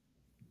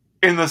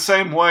in the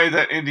same way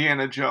that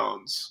Indiana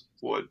Jones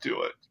would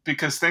do it,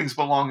 because things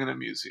belong in a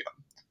museum.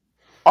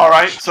 All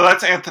right, so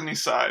that's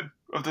Anthony's side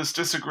of this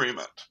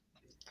disagreement.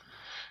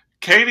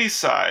 Katie's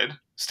side,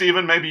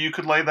 Stephen, maybe you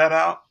could lay that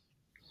out?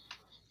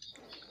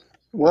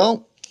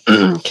 Well,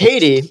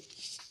 Katie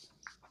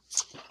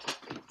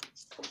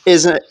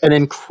is an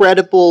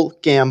incredible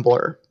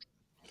gambler.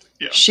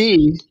 Yeah.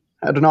 She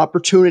had an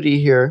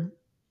opportunity here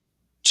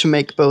to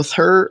make both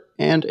her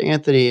and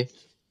Anthony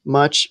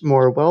much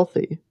more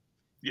wealthy.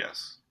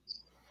 Yes.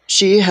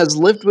 She has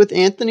lived with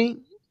Anthony,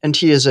 and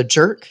he is a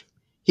jerk.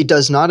 He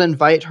does not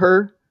invite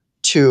her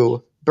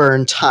to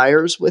burn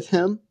tires with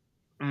him.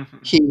 Mm-hmm.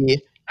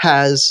 He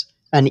has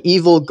an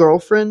evil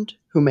girlfriend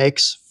who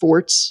makes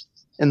forts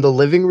in the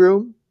living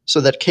room so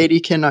that Katie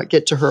cannot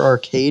get to her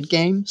arcade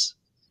games.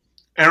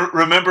 And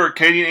remember,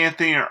 Katie and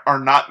Anthony are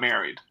not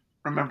married.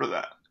 Remember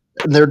that.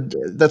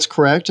 That's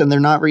correct, and they're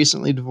not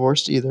recently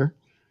divorced either.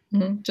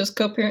 Mm-hmm. Just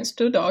co-parents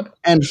to a dog.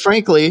 And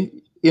frankly,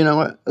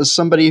 as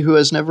somebody who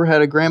has never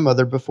had a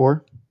grandmother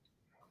before,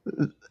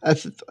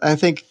 I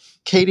think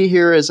Katie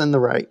here is in the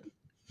right.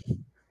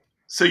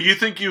 So you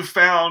think you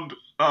found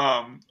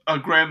a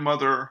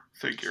grandmother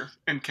figure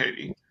in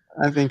Katie?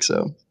 I think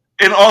so.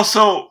 And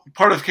also,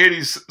 part of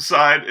Katie's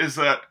side is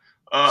that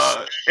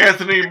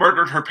Anthony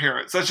murdered her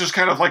parents. That's just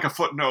kind of like a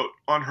footnote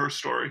on her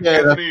story. Yeah,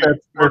 Anthony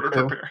that's murdered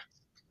her parents.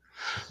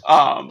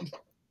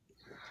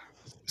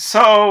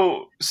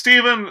 So,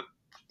 Stephen,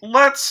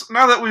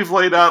 now that we've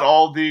laid out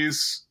all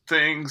these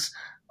things,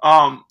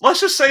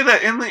 let's just say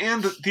that in the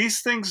end,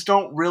 these things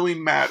don't really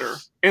matter.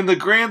 In the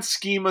grand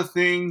scheme of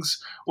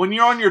things, when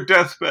you're on your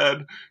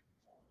deathbed,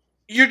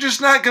 you're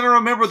just not going to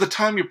remember the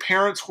time your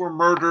parents were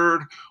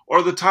murdered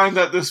or the time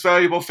that this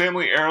valuable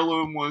family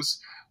heirloom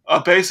was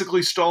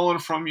basically stolen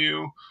from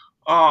you,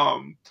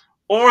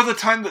 or the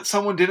time that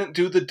someone didn't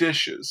do the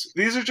dishes.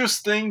 These are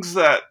just things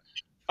that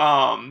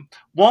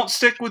won't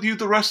stick with you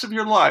the rest of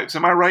your lives.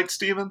 Am I right,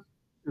 Stephen?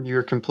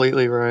 You're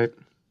completely right.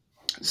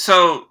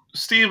 So,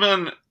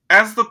 Stephen,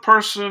 as the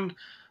person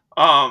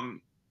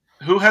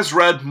who has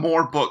read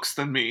more books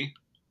than me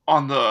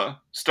on the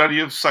study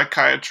of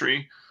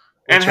psychiatry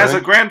and has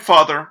a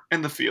grandfather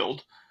in the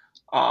field.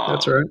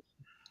 That's right.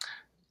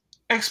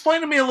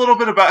 Explain to me a little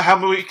bit about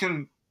how we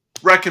can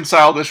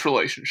reconcile this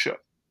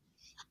relationship.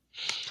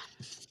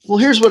 Well,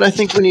 here's what I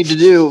think we need to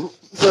do.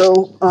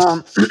 So,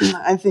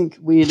 I think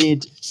we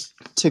need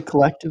to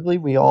collectively,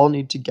 we all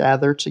need to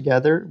gather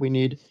together. You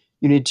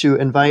need to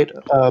invite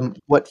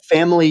what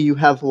family you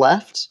have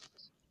left,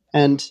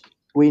 and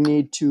we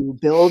need to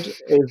build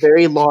a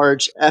very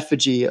large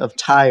effigy of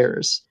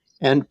Tires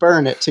and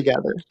burn it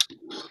together.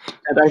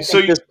 And I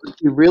think this would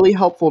be really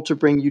helpful to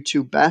bring you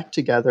two back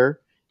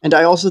together. And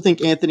I also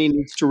think Anthony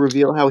needs to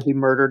reveal how he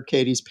murdered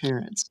Katie's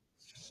parents.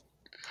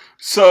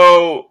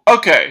 So,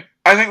 okay,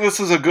 I think this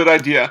is a good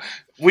idea.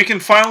 We can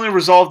finally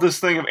resolve this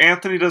thing of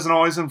Anthony doesn't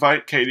always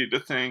invite Katie to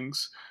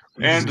things,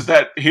 and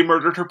that he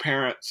murdered her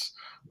parents.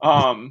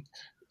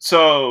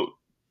 So,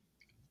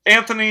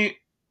 Anthony,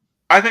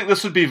 I think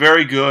this would be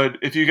very good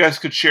if you guys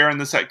could share in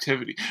this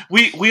activity.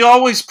 We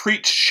always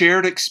preach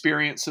shared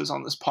experiences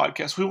on this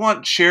podcast. We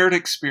want shared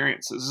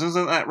experiences.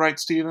 Isn't that right,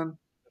 Stephen?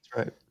 That's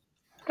right.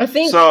 I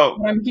think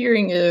what I'm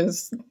hearing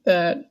is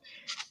that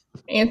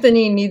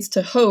Anthony needs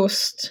to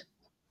host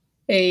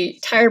a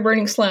tire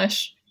burning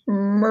 /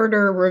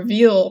 murder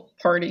reveal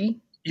party.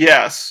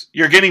 Yes,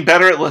 you're getting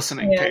better at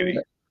listening, Katie.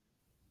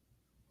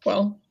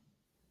 Well,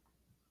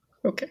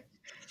 okay.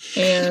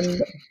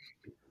 And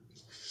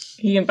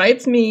he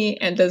invites me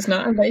and does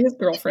not invite his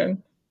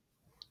girlfriend.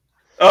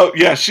 Oh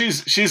yeah,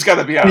 she's got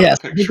to be out of the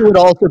picture. I think it would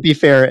also be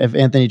fair if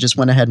Anthony just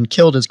went ahead and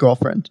killed his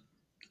girlfriend.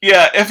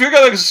 Yeah, if you're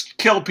gonna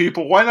kill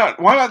people, why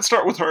not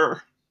start with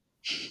her?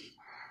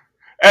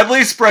 At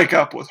least break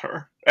up with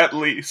her. At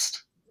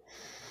least.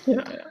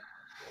 Yeah.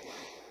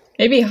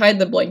 Maybe hide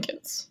the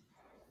blankets.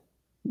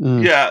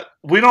 Yeah,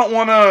 we don't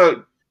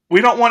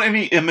want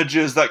any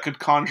images that could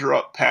conjure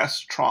up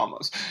past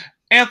traumas.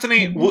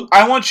 Anthony,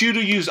 I want you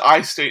to use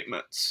I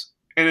statements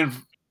and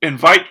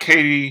invite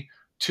Katie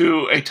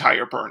to a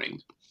tire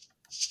burning.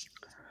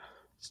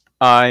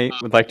 I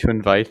would like to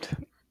invite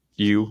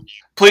you.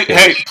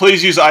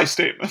 Please use I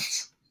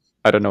statements.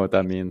 I don't know what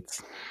that means.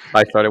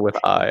 I started with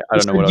I. I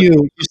don't know what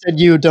you said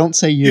you, don't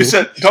say you. You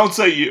said don't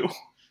say you.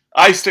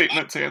 I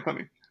statements,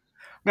 Anthony.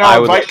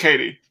 Now invite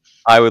Katie.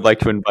 I would like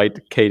to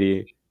invite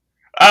Katie.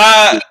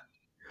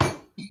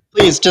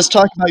 Please, just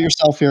talk about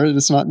yourself here.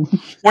 It's not.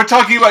 We're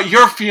talking about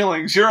your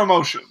feelings, your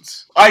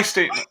emotions. I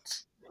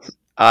statements.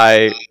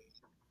 I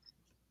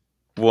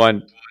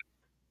want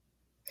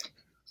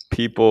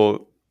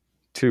people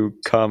to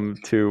come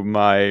to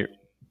my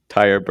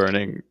tire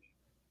burning.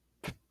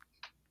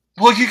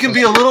 Well, you can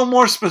be a little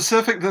more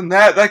specific than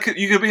that.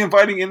 You could be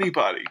inviting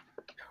anybody.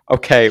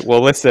 Okay,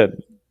 well,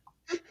 listen.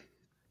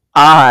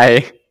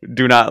 I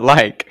do not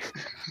like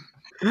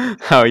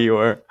how you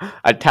are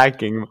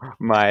attacking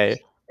my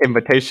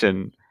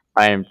invitation.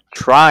 I am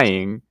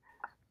trying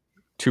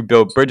to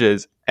build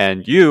bridges,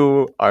 and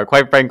you are,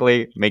 quite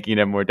frankly, making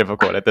it more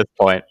difficult at this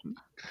point.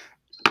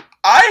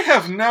 I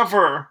have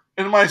never,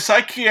 in my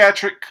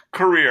psychiatric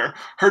career,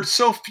 heard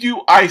so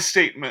few I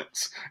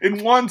statements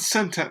in one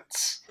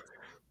sentence.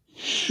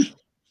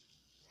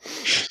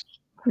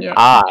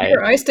 Yeah,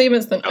 fewer I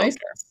statements than ISIS.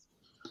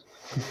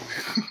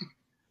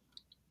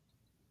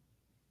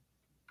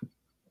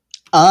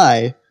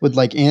 I would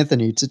like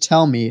Anthony to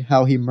tell me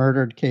how he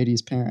murdered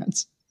Katie's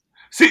parents.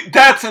 See,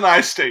 that's an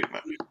I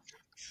statement.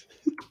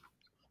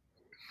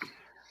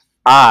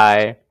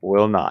 I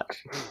will not.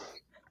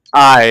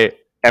 I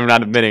am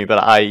not admitting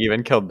that I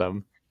even killed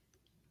them.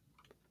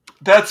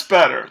 That's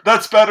better.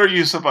 That's better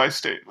use of I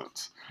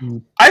statements.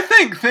 I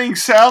think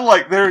things sound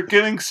like they're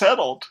getting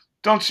settled.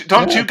 Don't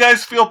you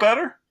guys feel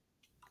better?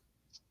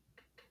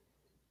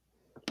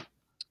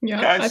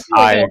 Yeah, guys? I feel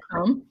like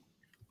I'll come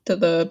to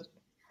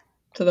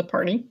the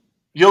party.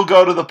 You'll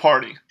go to the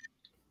party.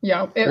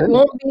 Yeah, it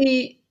won't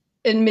be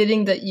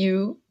admitting that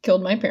you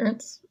killed my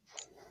parents,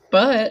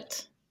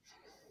 but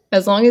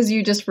as long as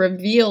you just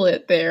reveal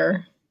it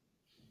there,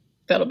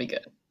 that'll be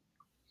good.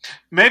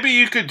 Maybe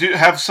you could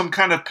have some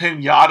kind of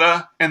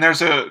piñata, and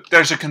there's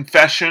a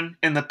confession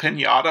in the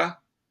piñata.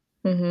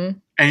 Mm-hmm.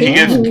 And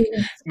you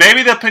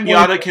maybe the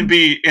piñata can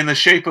be in the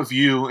shape of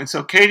you, and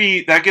so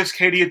that gives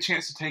Katie a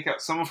chance to take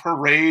out some of her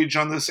rage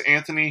on this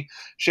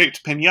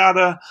Anthony-shaped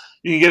piñata.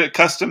 You can get it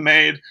custom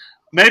made.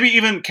 Maybe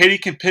even Katie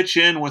can pitch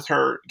in with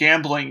her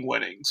gambling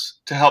winnings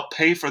to help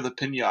pay for the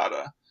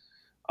piñata.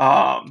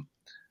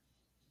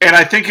 And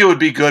I think it would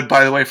be good,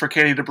 by the way, for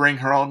Katie to bring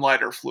her own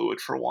lighter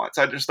fluid for once.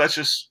 That's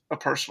just a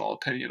personal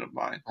opinion of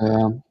mine.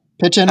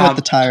 Pitch in with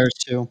the tires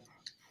too.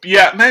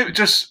 Yeah, maybe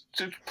just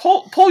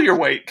pull your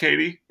weight,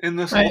 Katie, in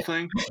this whole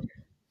thing.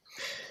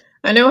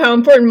 I know how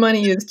important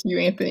money is to you,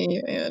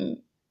 Anthony, and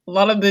a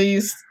lot of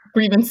these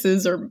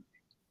grievances are,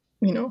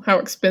 how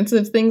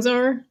expensive things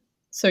are.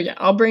 So yeah,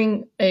 I'll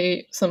bring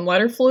some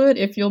lighter fluid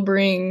if you'll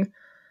bring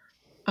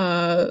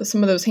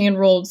some of those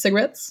hand-rolled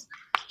cigarettes.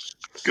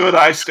 Good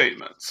I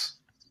statements.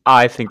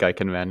 I think I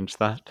can manage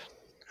that.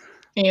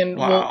 And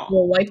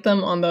we'll light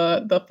them on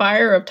the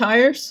fire of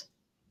tires.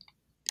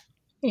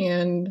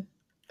 And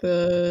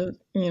what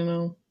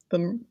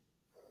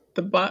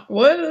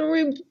are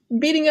we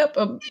beating up?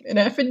 An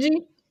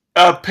effigy?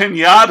 A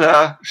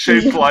piñata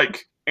shaped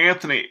like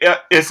Anthony.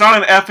 It's not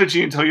an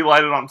effigy until you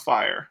light it on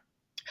fire.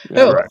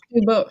 Yeah, let's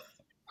do both.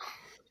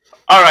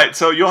 All right,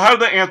 so you'll have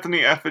the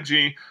Anthony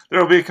effigy.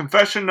 There will be a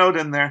confession note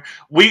in there.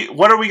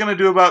 What are we going to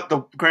do about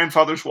the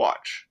grandfather's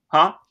watch?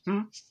 Huh?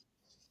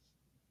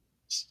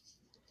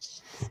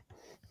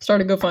 Start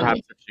a GoFundMe.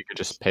 Perhaps if she could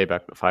just pay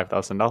back the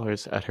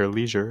 $5,000 at her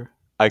leisure.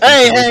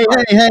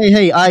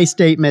 Hey, I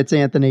statements,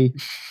 Anthony.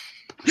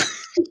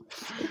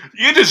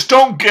 You just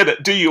don't get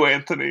it, do you,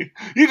 Anthony?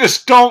 You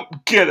just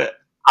don't get it.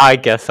 I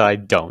guess I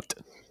don't.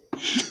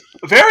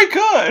 Very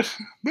good.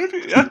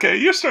 Maybe, okay,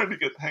 you're starting to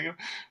get the hang of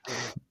it.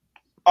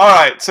 All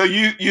right, so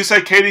you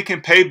say Katie can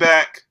pay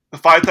back the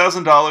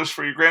 $5,000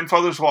 for your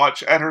grandfather's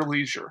watch at her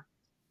leisure.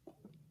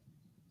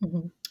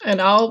 Mm-hmm. And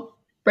I'll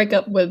break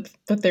up with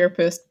the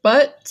therapist,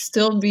 but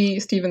still be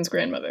Steven's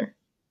grandmother.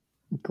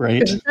 Great.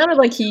 Because it sounded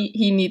like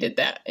he needed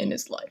that in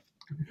his life.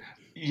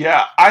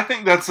 Yeah, I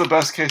think that's the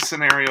best case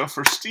scenario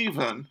for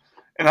Steven,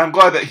 and I'm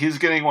glad that he's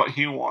getting what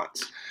he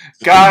wants.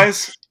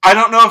 Guys, I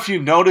don't know if you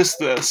noticed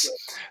this,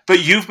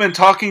 but you've been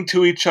talking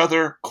to each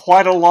other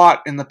quite a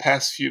lot in the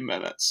past few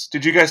minutes.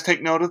 Did you guys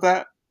take note of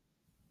that?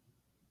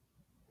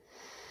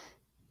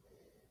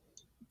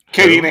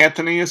 Katie and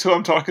Anthony is who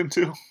I'm talking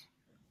to.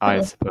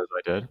 I suppose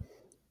I did.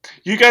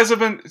 You guys have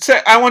been...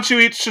 I want you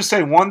each to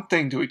say one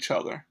thing to each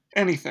other.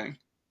 Anything.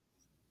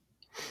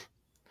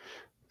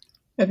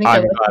 I think I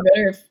would be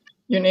better if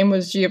your name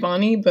was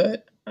Giovanni,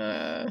 but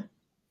I'm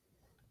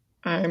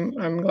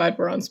glad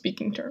we're on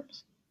speaking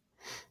terms.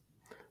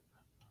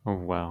 Oh,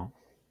 well.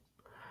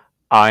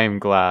 I'm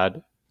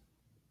glad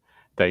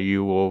that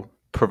you will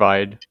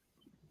provide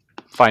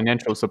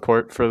financial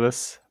support for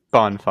this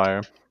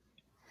bonfire.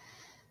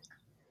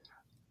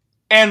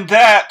 And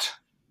that,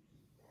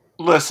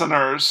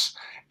 listeners,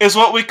 is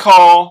what we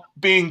call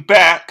being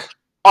back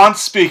on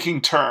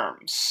speaking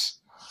terms.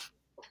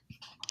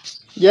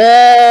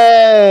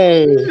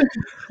 Yay!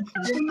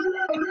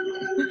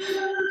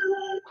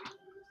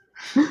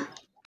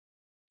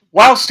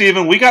 Wow,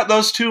 Steven, we got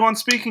those two on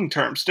speaking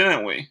terms,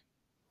 didn't we?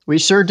 We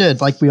sure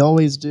did, like we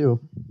always do.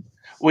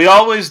 We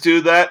always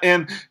do that,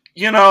 and,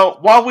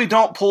 while we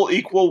don't pull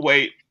equal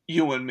weight,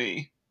 you and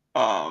me,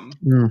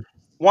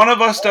 one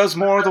of us does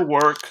more of the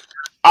work.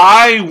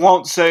 I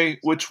won't say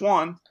which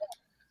one,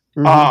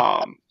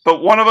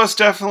 but one of us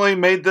definitely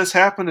made this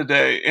happen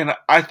today, and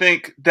I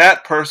think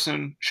that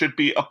person should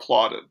be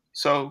applauded.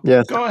 So,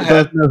 yes, go ahead.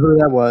 I don't know who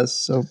that was,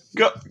 so...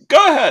 Go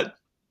ahead.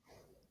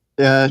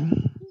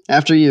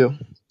 After you.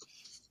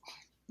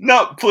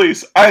 No,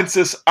 please. I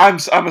insist. I'm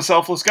a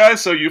selfless guy,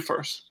 so you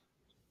first.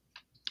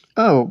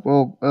 Oh,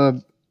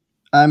 well,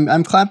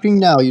 I'm clapping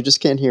now. You just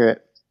can't hear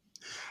it.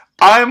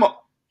 I'm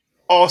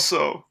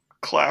also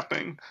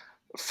clapping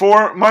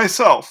for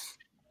myself.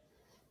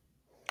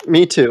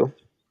 Me too.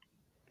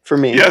 For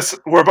me. Yes,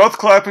 we're both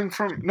clapping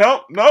for...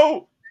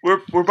 No.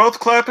 We're both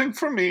clapping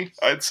for me,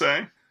 I'd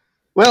say.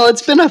 Well,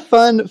 it's been a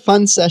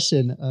fun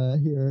session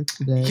here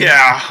today.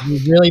 Yeah.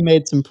 We really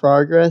made some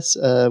progress.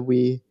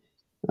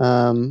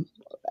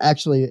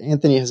 Actually,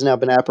 Anthony has now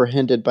been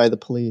apprehended by the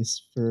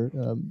police for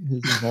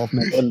his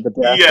involvement in the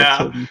death of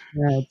children's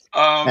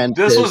parents.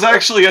 This was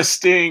actually a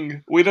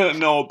sting. We didn't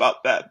know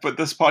about that, but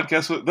this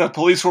podcast, the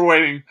police were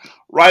waiting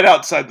right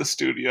outside the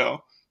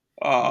studio.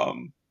 But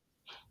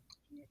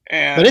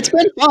it's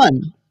been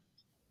fun.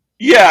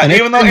 Yeah, and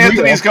even though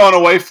Anthony's going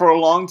away for a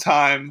long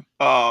time,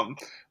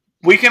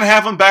 we can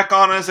have him back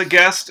on as a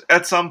guest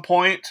at some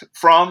point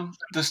from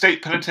the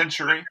state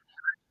penitentiary.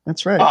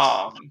 That's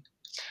right.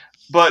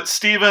 But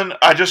Steven,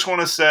 I just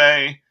want to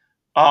say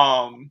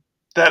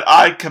that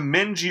I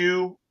commend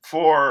you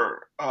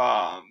for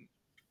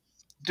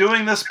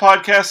doing this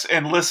podcast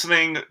and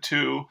listening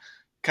to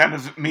kind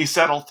of me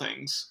settle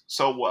things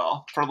so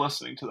well, for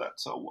listening to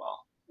that so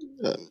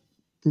well.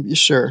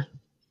 Sure.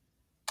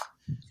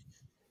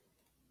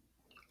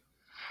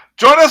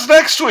 Join us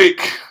next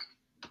week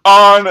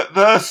on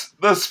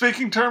the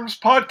Speaking Terms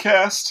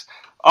podcast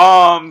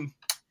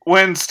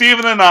when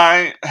Steven and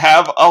I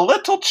have a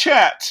little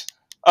chat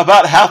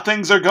about how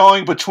things are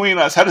going between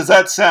us. How does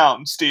that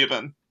sound,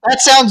 Steven? That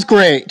sounds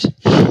great.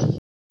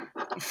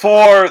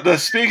 For the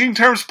Speaking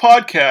Terms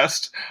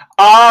podcast,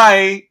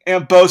 I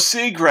am Bo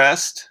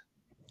Segrest.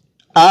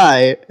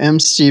 I am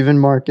Steven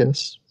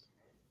Marcus.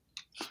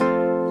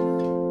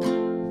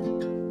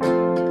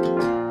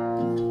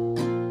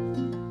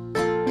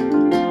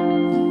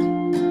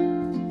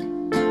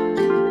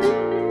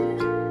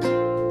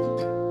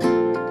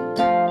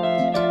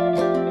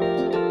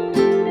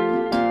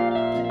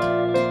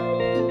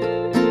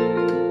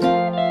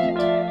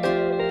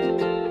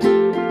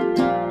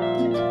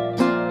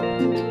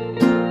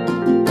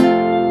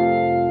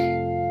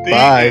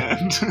 Bye.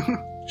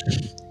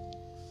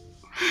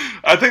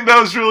 I think that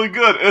was really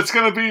good. It's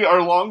going to be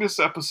our longest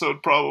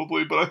episode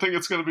probably, but I think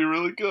it's going to be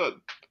really good.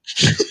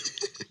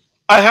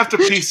 I have to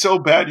pee so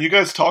bad. You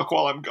guys talk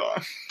while I'm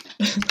gone.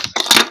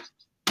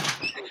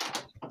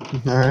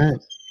 All right.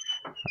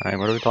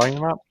 What are we talking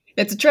about?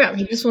 It's a trap.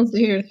 He just wants to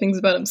hear things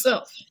about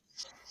himself.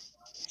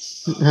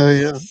 Oh,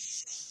 yeah.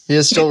 He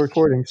is still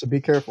recording, so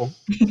be careful.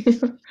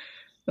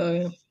 Oh,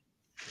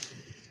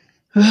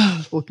 yeah.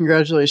 Well,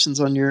 congratulations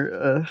on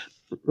your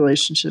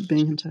relationship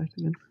being intact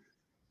again.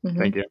 Mm-hmm.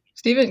 Thank you.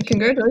 Steven,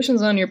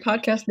 congratulations on your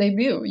podcast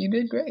debut. You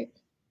did great.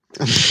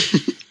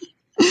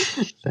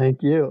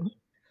 Thank you.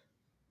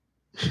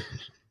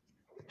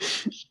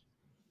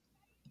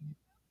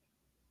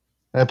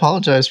 I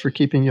apologize for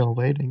keeping you all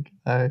waiting.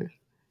 I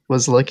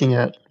was looking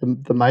at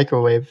the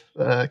microwave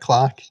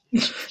clock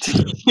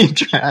to keep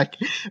track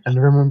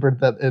and remembered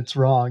that it's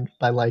wrong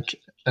by like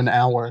an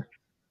hour.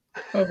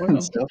 Oh, wow.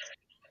 So,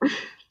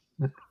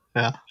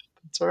 yeah,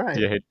 it's all right.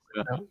 Yeah.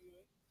 No.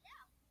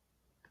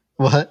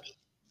 What?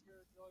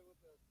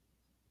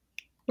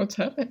 What's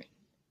happening?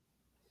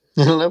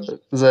 I don't know.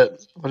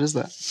 What is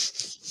that?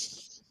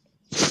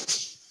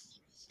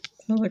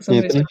 Sounds like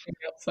somebody's Anthony? talking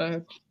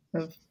outside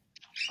of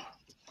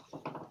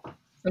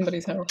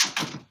somebody's house.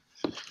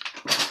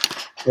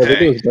 I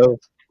think it was both.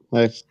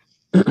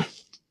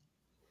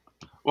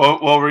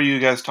 What were you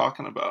guys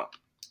talking about?